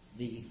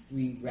 the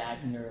three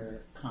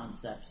Ragnar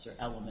concepts or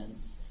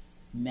elements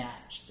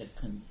match the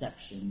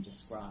conception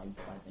described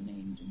by the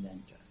named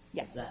inventor?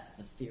 Yes. Is that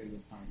the theory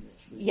upon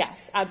which we...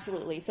 Yes,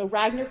 absolutely. So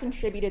Ragnar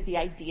contributed the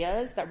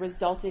ideas that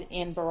resulted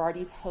in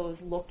Berardi's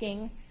hose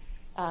looking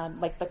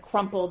like the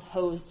crumpled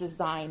hose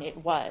design it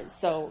was.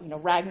 So,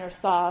 Ragnar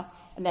saw,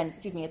 and then,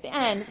 at the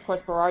end, of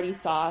course, Berardi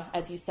saw,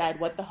 as he said,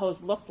 what the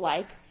hose looked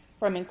like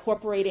from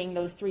incorporating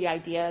those three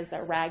ideas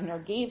that Ragnar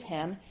gave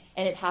him,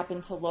 and it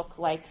happened to look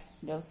like,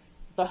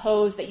 the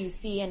hose that you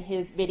see in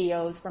his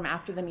videos from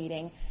after the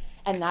meeting,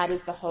 and that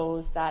is the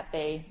hose that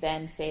they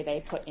then say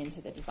they put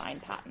into the design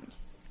patent.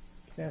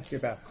 Can I ask you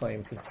about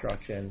claim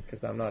construction?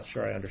 Because I'm not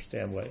sure I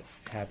understand what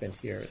happened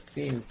here. It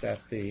seems that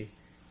the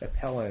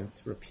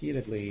appellants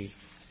repeatedly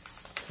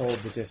told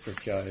the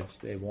district judge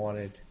they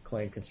wanted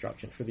claim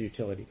construction for the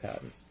utility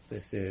patents.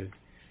 This is,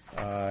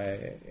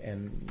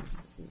 and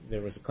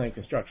there was a claim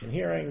construction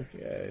hearing,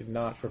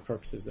 not for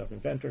purposes of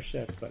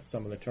inventorship, but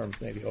some of the terms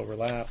maybe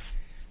overlap.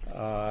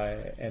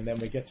 And then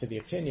we get to the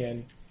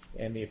opinion,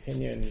 and the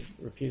opinion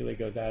repeatedly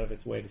goes out of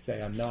its way to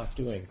say, I'm not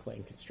doing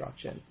claim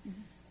construction.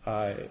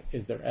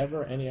 Is there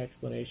ever any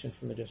explanation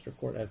from the district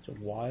court as to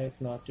why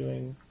it's not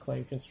doing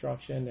claim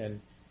construction,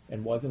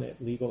 and wasn't it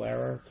legal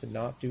error to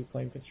not do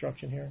claim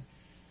construction here?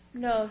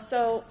 No.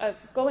 So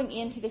going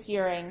into the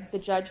hearing, the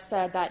judge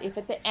said that if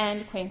at the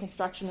end claim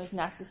construction was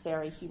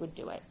necessary, he would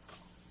do it.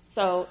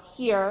 So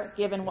here,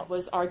 given what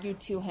was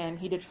argued to him,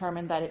 he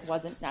determined that it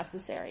wasn't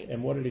necessary.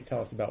 And what did he tell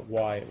us about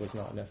why it was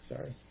not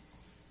necessary?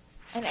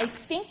 And I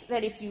think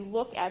that if you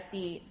look at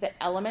the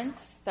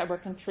elements that were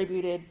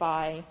contributed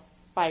by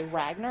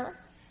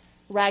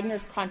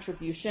Ragner's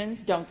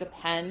contributions don't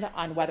depend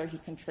on whether he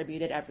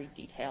contributed every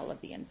detail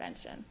of the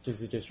invention. Does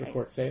the district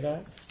court say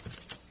that?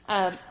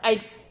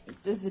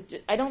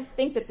 I don't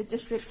think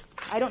that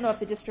I don't know if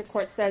the district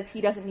court says he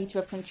doesn't need to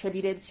have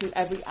contributed to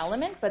every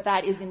element, but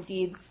that is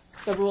indeed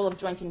the rule of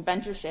joint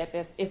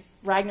inventorship. If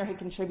Ragner had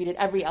contributed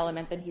every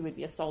element, then he would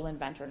be a sole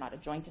inventor, not a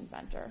joint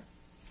inventor.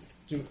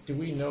 Do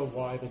we know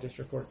why the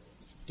district court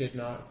did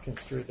not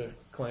construe the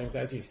claims?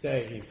 As you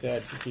say, he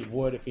said he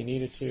would if he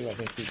needed to. I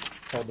think he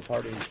told the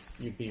parties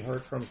you'd be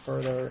heard from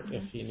further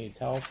if he needs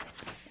help.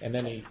 And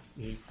then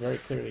he very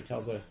clearly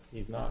tells us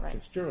he's not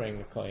construing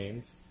the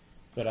claims,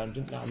 but I'm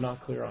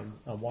not clear on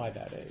why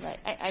that is. Right.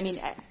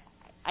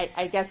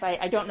 I guess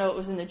I don't know what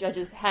was in the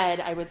judge's head.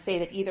 I would say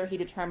that either he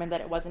determined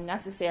that it wasn't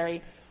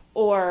necessary,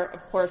 or,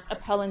 of course,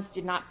 appellants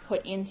did not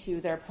put into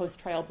their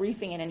post-trial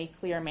briefing in any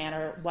clear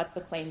manner what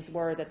the claims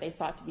were that they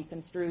sought to be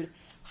construed,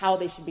 how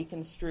they should be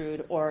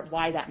construed, or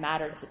why that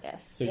mattered to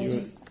this. So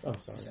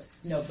sorry.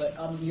 No,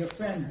 but your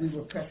friend, we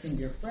were pressing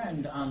your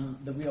friend on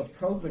the real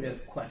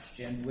probative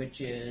question,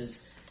 which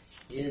is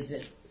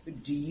it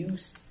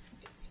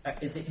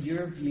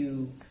your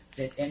view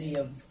that any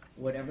of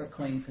whatever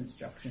claim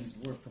constructions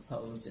were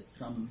proposed at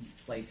some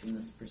place in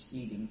this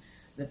proceeding,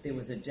 that there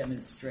was a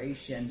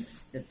demonstration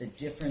that the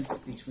difference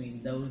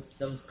between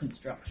those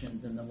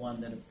constructions and the one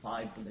that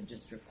applied for the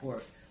district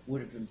court would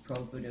have been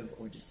probative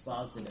or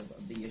dispositive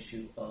of the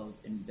issue of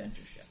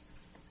inventorship?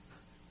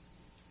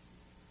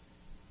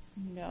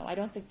 No, I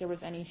don't think there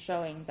was any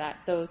showing that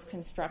those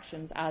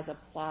constructions as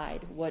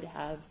applied would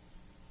have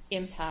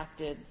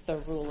impacted the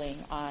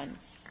ruling on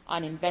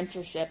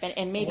inventorship.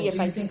 And maybe do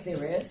you think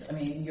there is? I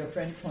mean, your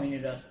friend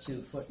pointed us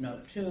to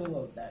footnote 2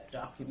 of that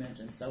document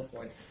and so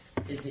forth.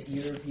 Is it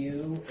your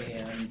view?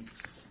 And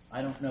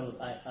I don't know,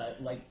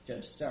 like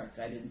Judge Stark,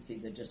 I didn't see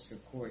the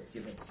district court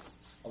give us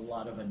a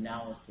lot of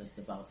analysis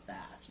about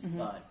that. Mm-hmm.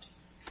 But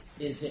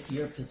is it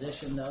your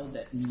position, though,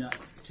 that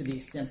to the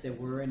extent there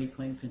were any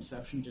claim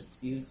construction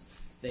disputes,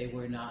 they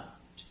were not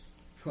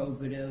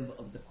probative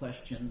of the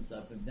questions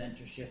of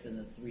inventorship and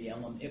the three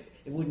elements?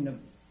 It wouldn't have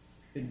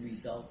been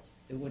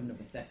it wouldn't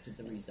have affected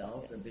the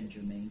result or been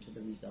germane to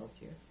the result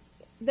here?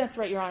 That's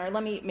right, Your Honor.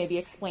 Let me maybe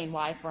explain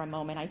why for a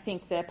moment. I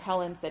think the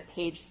appellants at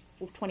page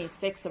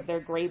 26 of their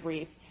gray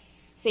brief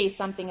say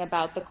something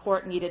about the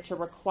court needed to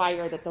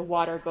require that the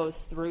water goes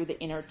through the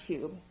inner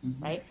tube,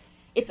 mm-hmm. right?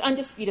 It's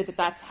undisputed that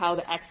that's how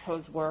the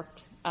X-hose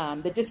worked.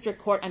 The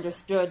district court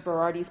understood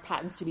Berardi's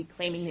patents to be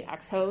claiming the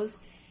X-hose,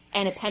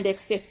 and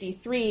Appendix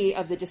 53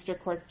 of the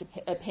district court's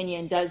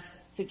opinion does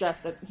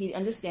suggest that he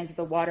understands that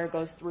the water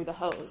goes through the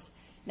hose.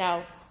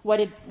 Now, what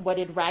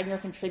did Ragner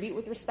contribute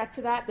with respect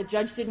to that? The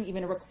judge didn't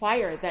even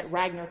require that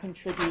Ragner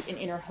contribute an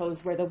inner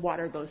hose where the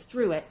water goes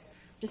through it,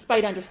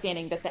 despite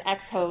understanding that the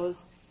X-hose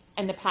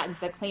and the patents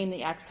that claim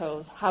the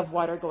X-hose have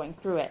water going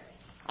through it.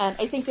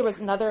 I think there was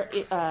another,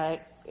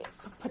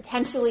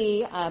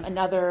 potentially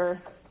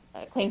another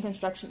claim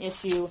construction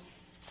issue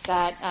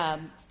that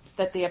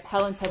the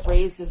appellants have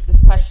raised, is this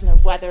question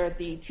of whether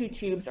the two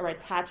tubes are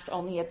attached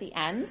only at the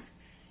ends.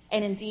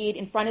 And indeed,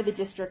 in front of the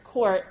district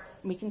court,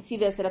 we can see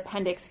this at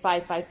Appendix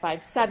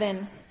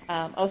 5557,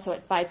 also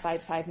at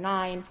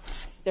 5559.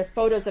 There are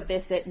photos of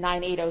this at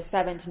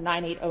 9807 to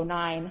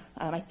 9809.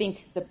 I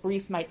think the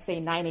brief might say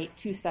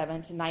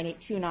 9827 to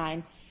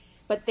 9829.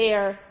 But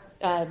there,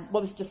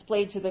 what was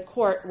displayed to the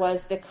court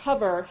was the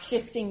cover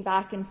shifting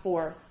back and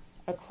forth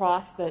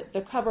across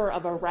the cover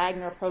of a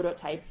Ragner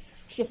prototype,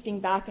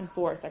 shifting back and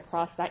forth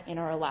across that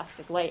inner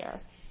elastic layer.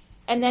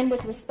 And then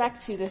with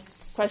respect to this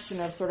question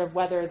of sort of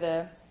whether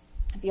the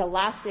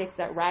elastic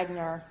that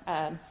Ragner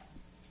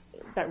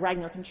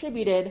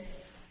contributed,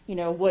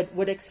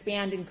 would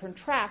expand and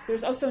contract,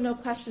 there's also no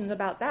question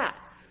about that,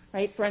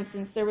 right? For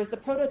instance, there was the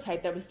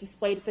prototype that was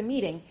displayed at the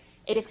meeting.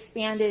 It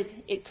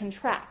expanded, it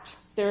contracted.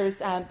 There's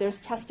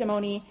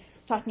testimony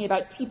talking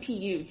about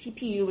TPU.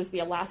 TPU was the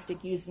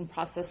elastic used in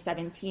process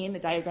 17, the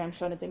diagram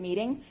shown at the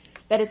meeting,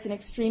 that it's an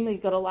extremely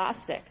good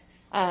elastic.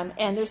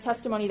 And there's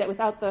testimony that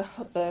without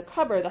the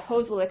cover, the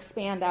hose will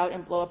expand out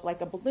and blow up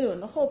like a balloon.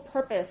 The whole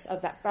purpose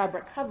of that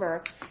fabric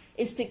cover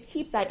is to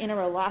keep that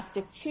inner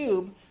elastic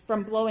tube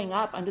from blowing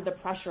up under the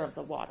pressure of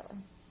the water.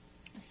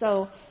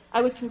 So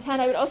I would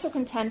also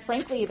contend,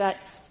 frankly,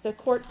 that the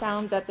court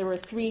found that there were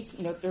three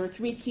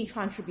key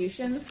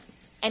contributions,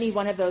 any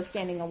one of those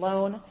standing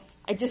alone.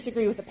 I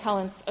disagree with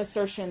appellant's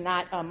assertion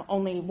that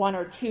only one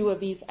or two of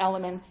these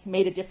elements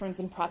made a difference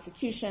in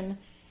prosecution.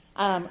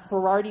 The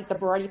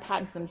Berardi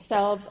patents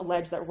themselves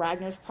allege that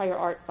Wagner's prior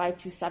art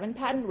 527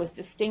 patent was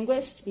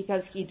distinguished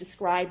because he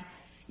described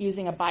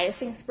using a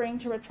biasing spring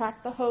to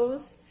retract the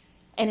hose.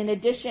 And in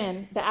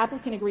addition, the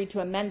applicant agreed to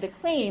amend the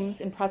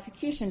claims in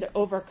prosecution to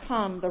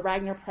overcome the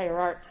Wagner prior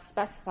art to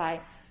specify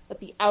that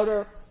the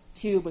outer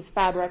tube was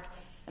fabric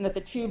and that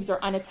the tubes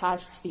are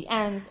unattached to the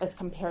ends as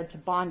compared to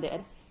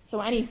bonded. So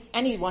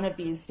any one of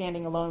these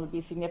standing alone would be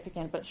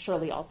significant, but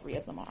surely all three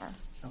of them are.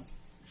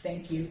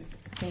 Thank you.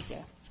 Thank you.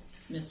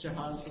 Mr.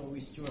 Haas will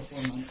restore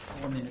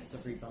 4 minutes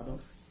of rebuttal.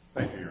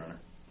 Thank you, Your Honor.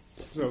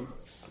 So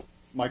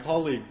my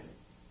colleague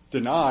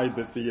denied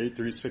that the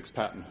 836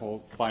 patent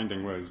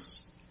finding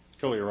was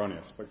clearly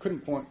erroneous, but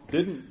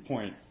didn't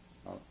point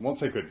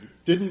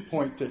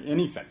to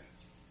anything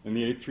in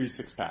the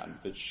 836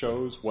 patent that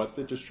shows what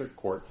the district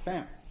court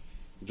found.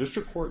 The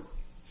district court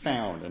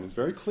found, and it's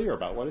very clear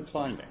about what it's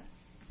finding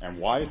and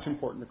why it's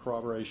important to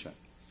corroboration,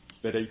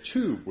 that a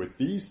tube with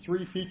these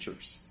three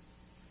features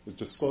is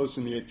disclosed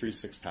in the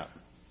 836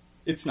 patent.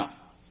 It's not.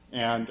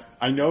 And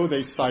I know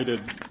they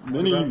cited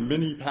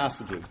many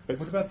passages. But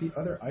what about the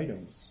other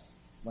items?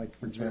 Like,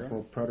 for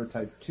example,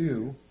 prototype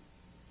 2,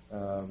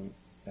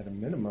 at a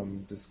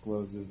minimum,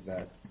 discloses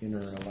that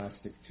inner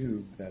elastic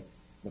tube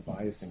that's the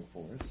biasing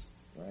force,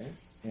 right?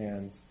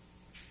 And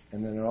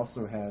then it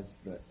also has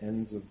the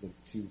ends of the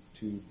two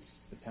tubes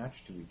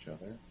attached to each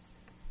other.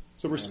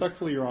 So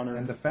respectfully, Your Honor.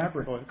 And the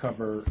fabric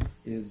cover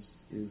is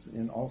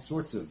in all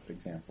sorts of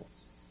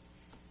examples.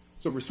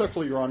 So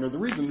respectfully, Your Honor, the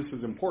reason this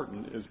is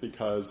important is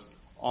because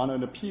on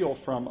an appeal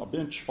from a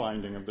bench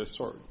finding of this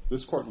sort,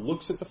 this court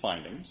looks at the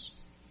findings,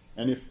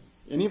 and if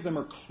any of them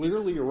are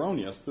clearly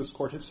erroneous, this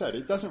court has said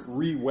it doesn't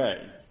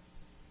reweigh.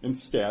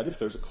 Instead, if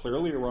there's a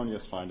clearly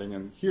erroneous finding,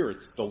 and here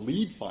it's the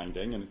lead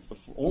finding, and it's the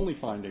only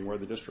finding where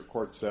the district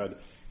court said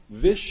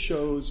this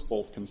shows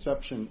both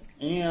conception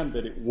and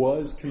that it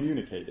was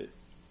communicated.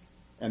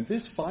 And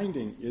this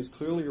finding is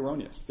clearly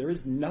erroneous. There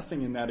is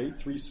nothing in that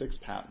 836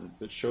 patent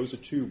that shows a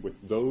tube with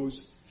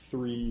those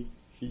three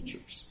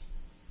features.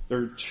 There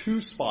are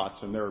two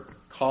spots, and they're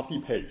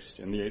copy-paste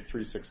in the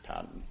 836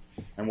 patent,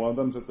 and one of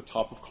them's at the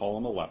top of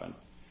column 11,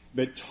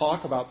 that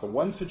talk about the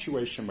one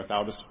situation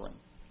without a spring.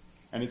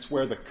 And it's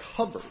where the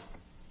cover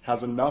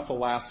has enough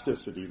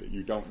elasticity that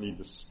you don't need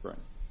the spring.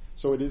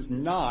 So it is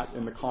not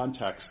in the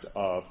context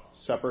of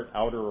separate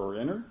outer or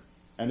inner,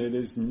 and it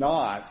is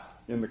not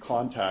in the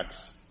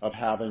context of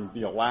having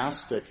the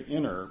elastic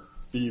inner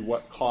be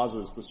what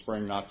causes the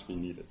spring not to be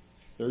needed.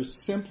 There is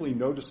simply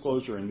no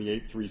disclosure in the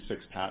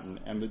 836 patent,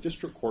 and the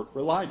district court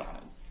relied on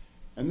it.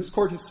 And this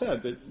court has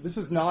said that this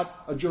is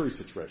not a jury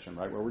situation,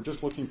 right, where we're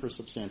just looking for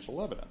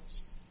substantial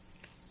evidence.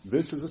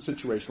 This is a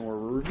situation where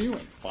we're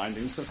reviewing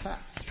findings of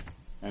fact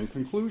and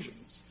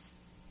conclusions.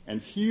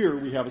 And here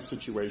we have a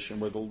situation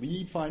where the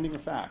lead finding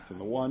of fact, and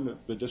the one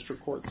that the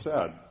district court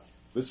said,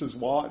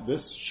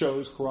 this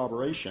shows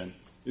corroboration,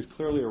 is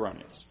clearly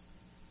erroneous.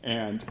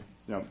 And,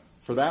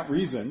 for that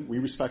reason, we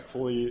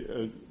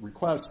respectfully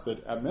request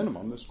that, at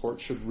minimum, this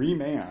court should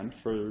remand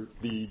for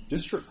the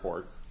district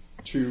court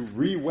to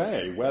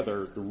reweigh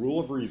whether the rule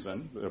of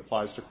reason that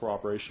applies to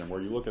corroboration, where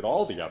you look at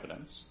all the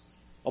evidence,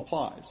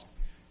 applies.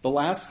 The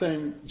last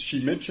thing,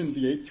 she mentioned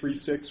the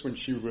 836 when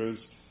she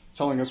was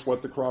telling us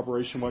what the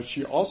corroboration was.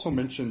 She also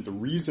mentioned the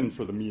reason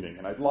for the meeting.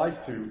 And I'd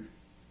like to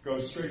go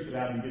straight to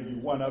that and give you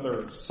one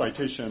other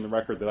citation in the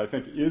record that I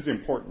think is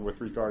important with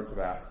regard to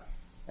that.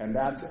 And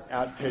that's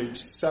at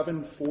page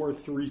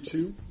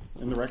 7432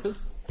 in the record.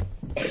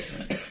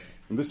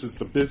 And this is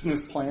the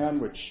business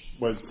plan, which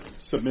was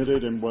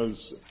submitted and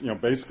was,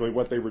 basically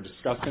what they were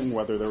discussing,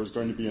 whether there was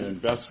going to be an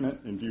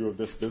investment in view of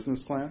this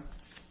business plan.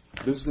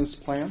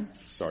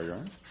 Sorry, Your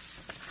Honor.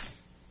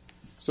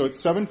 So it's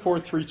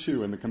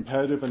 7432 in the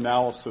competitive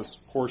analysis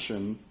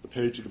portion, the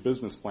page of the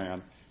business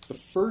plan, the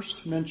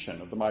first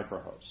mention of the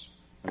microhose.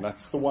 And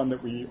that's the one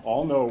that we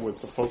all know was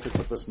the focus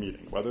of this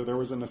meeting. Whether there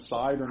was an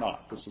aside or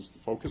not, this was the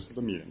focus of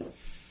the meeting.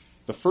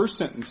 The first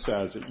sentence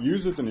says it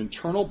uses an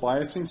internal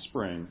biasing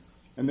spring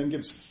and then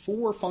gives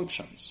 4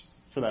 functions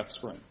for that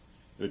spring.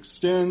 It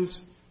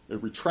extends,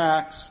 it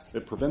retracts,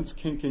 it prevents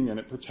kinking, and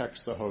it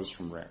protects the hose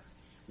from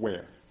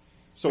wear.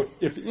 So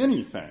if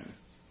anything,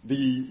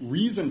 the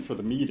reason for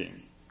the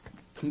meeting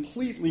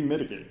completely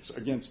mitigates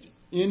against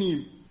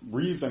any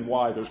reason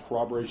why there's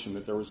corroboration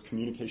that there was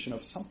communication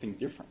of something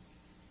different.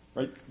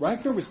 Right?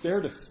 Wagner was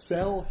there to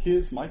sell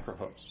his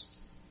microhose.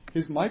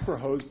 His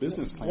microhose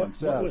business plan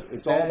says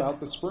it's all about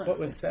the spring. What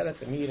was said at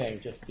the meeting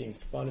just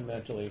seems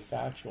fundamentally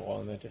factual,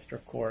 and the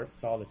district court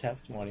saw the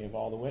testimony of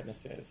all the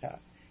witnesses.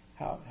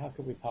 How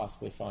could we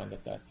possibly find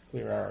that that's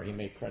clear error? He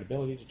made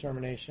credibility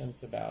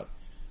determinations about,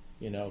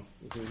 who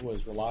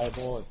was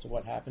reliable as to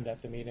what happened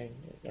at the meeting.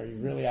 Are you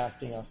really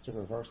asking us to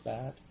reverse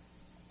that?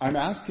 I'm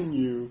asking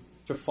you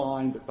to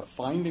find that the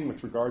finding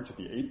with regard to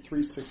the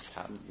 836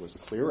 patent was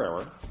clear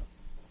error,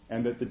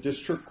 and that the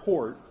district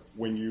court,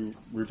 when you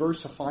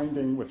reverse a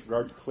finding with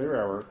regard to clear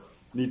error,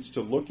 needs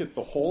to look at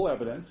the whole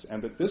evidence,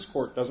 and that this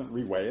court doesn't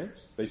reweigh it.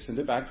 They send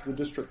it back to the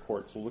district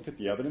court to look at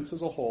the evidence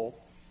as a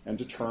whole and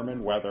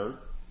determine whether,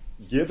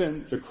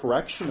 given the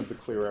correction of the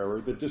clear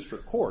error, the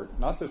district court,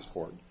 not this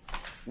court,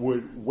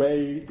 would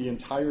weigh the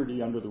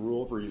entirety under the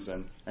rule of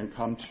reason and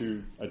come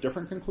to a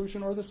different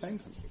conclusion or the same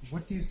conclusion.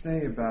 What do you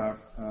say about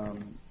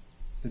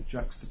the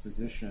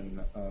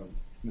juxtaposition of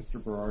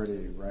Mr.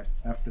 Berardi right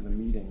after the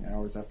meeting,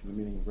 hours after the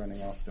meeting,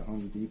 running off to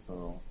Home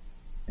Depot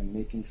and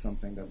making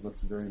something that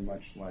looks very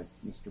much like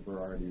Mr.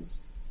 Berardi's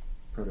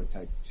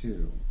Prototype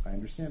 2? I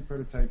understand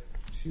Prototype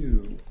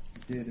 2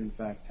 did in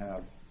fact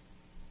have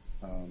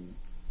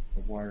a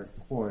wire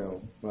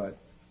coil, but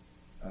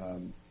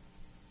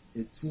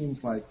it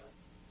seems like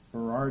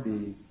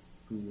Berardi,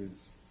 who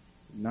is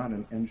not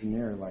an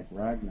engineer like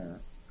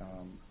Ragnar,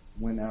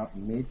 went out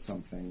and made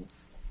something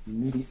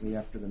immediately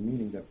after the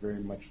meeting that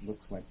very much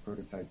looks like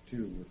Prototype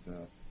 2 with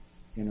an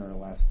inner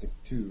elastic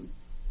tube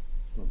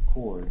or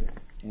cord.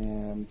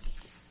 And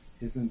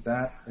isn't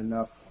that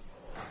enough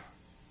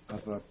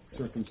of a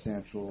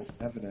circumstantial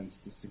evidence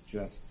to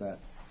suggest that,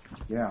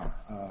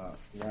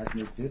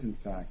 Ragnar did in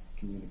fact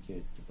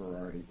communicate to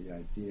Berardi the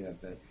idea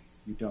that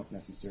you don't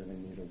necessarily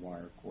need a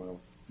wire coil,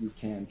 you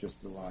can just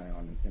rely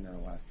on an inner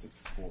elastic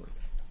cord,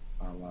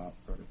 a la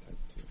Prototype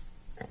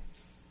 2?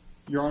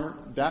 Your Honor,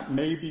 that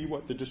may be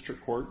what the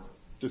district court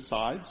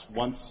decides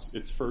once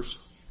it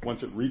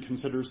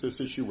reconsiders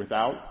this issue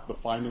without the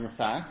finding of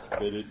fact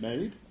that it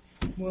made.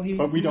 Well,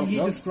 but we don't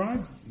know. He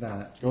describes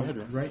that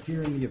right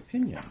here in the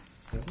opinion,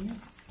 doesn't he?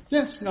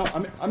 Yes, no,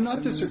 I'm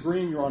not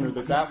disagreeing, Your Honor,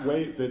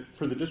 that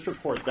for the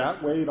district court,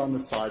 that weighed on the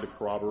side of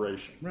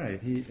corroboration.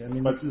 Right.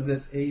 This is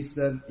at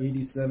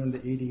A87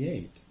 to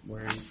 88,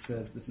 where he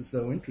said, this is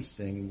so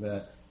interesting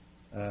that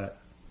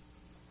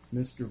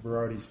Mr.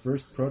 Berardi's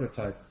first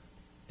prototype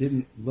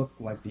didn't look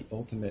like the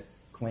ultimate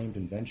claimed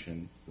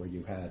invention, where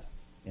you had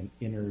an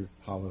inner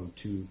hollow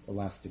tube,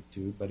 elastic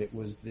tube, but it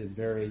was the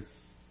very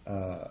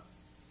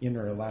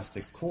inner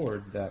elastic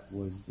cord that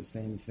was the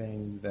same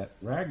thing that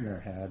Ragnar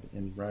had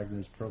in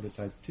Ragnar's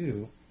Prototype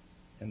 2,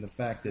 and the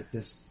fact that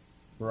this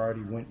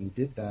Berardi went and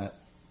did that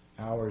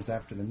hours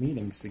after the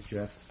meeting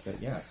suggests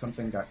that,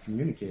 something got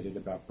communicated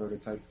about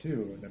Prototype 2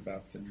 and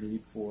about the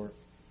need for,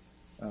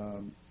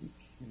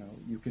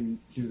 you can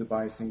do the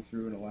biasing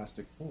through an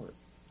elastic cord.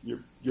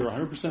 You're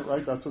 100%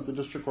 right. That's what the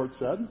district court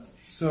said.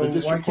 So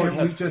why can't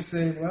we just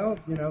say, well,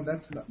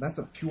 that's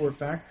a pure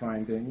fact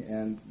finding,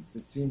 and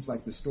it seems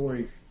like the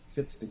story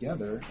fits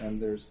together,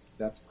 and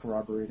that's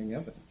corroborating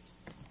evidence.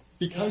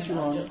 Because Your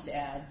Honor, I'll just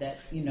add that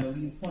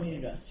you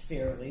pointed us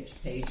fairly to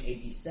page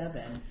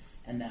 87,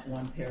 and that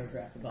one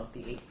paragraph about the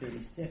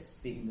 836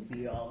 being the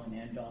be-all and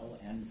end-all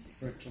and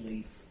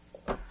virtually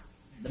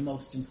the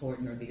most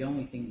important or the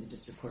only thing the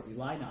district court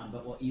relied on,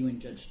 but what you and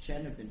Judge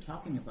Chen have been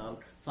talking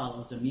about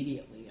follows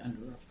immediately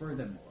under a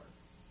furthermore.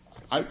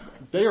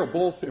 They are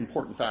both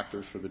important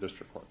factors for the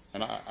district court.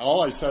 And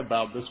all I said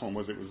about this one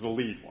was it was the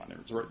lead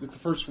one. It's the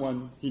first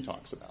one he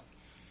talks about.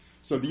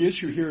 So the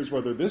issue here is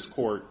whether this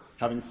court,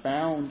 having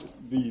found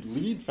the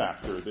lead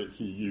factor that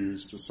he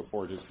used to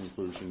support his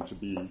conclusion to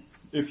be,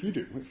 if you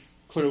do,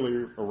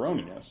 clearly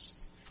erroneous,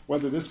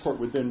 whether this court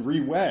would then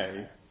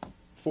reweigh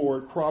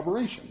for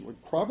corroboration.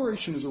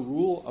 Corroboration is a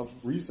rule of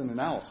reason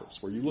analysis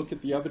where you look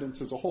at the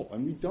evidence as a whole.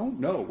 And we don't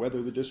know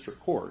whether the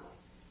district court,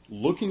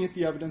 looking at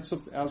the evidence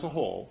as a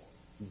whole,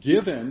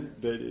 given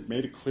that it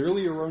made a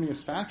clearly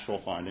erroneous factual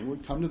finding,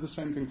 would come to the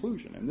same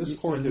conclusion. And this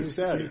court has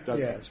said it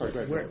doesn't. Sorry,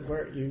 go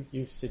ahead.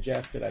 You've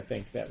suggested, I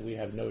think, that we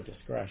have no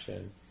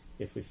discretion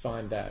if we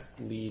find that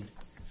lead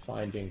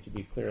finding to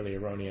be clearly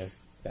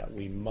erroneous, that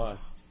we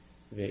must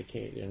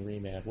vacate and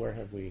remand. Where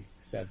have we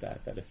said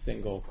that a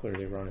single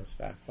clearly erroneous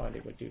fact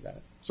finding would do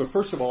that? So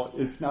first of all,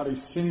 it's not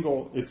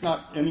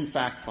any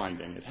fact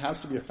finding. It has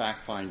to be a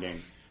fact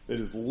finding that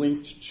is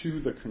linked to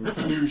the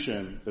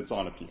conclusion that's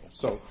on appeal.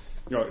 So,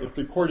 if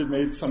the court had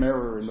made some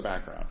error in the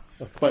background.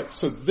 Okay. But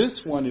so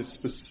this one is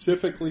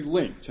specifically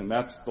linked, and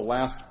that's the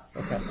last.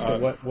 Okay.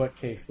 So what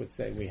case would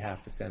say we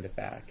have to send it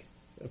back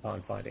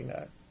upon finding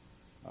that?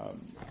 I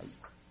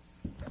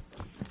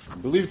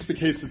believe it's the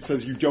case that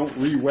says you don't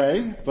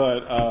reweigh,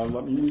 but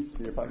let me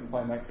see if I can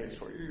find that case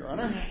for you, Your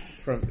Honor.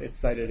 It's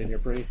cited in your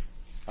brief?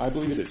 I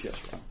believe it is, yes,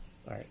 Your Honor.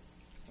 All right.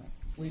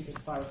 We've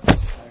expired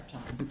our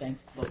time. Thank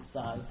both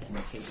sides and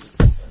the cases.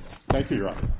 Thank you, Your Honor.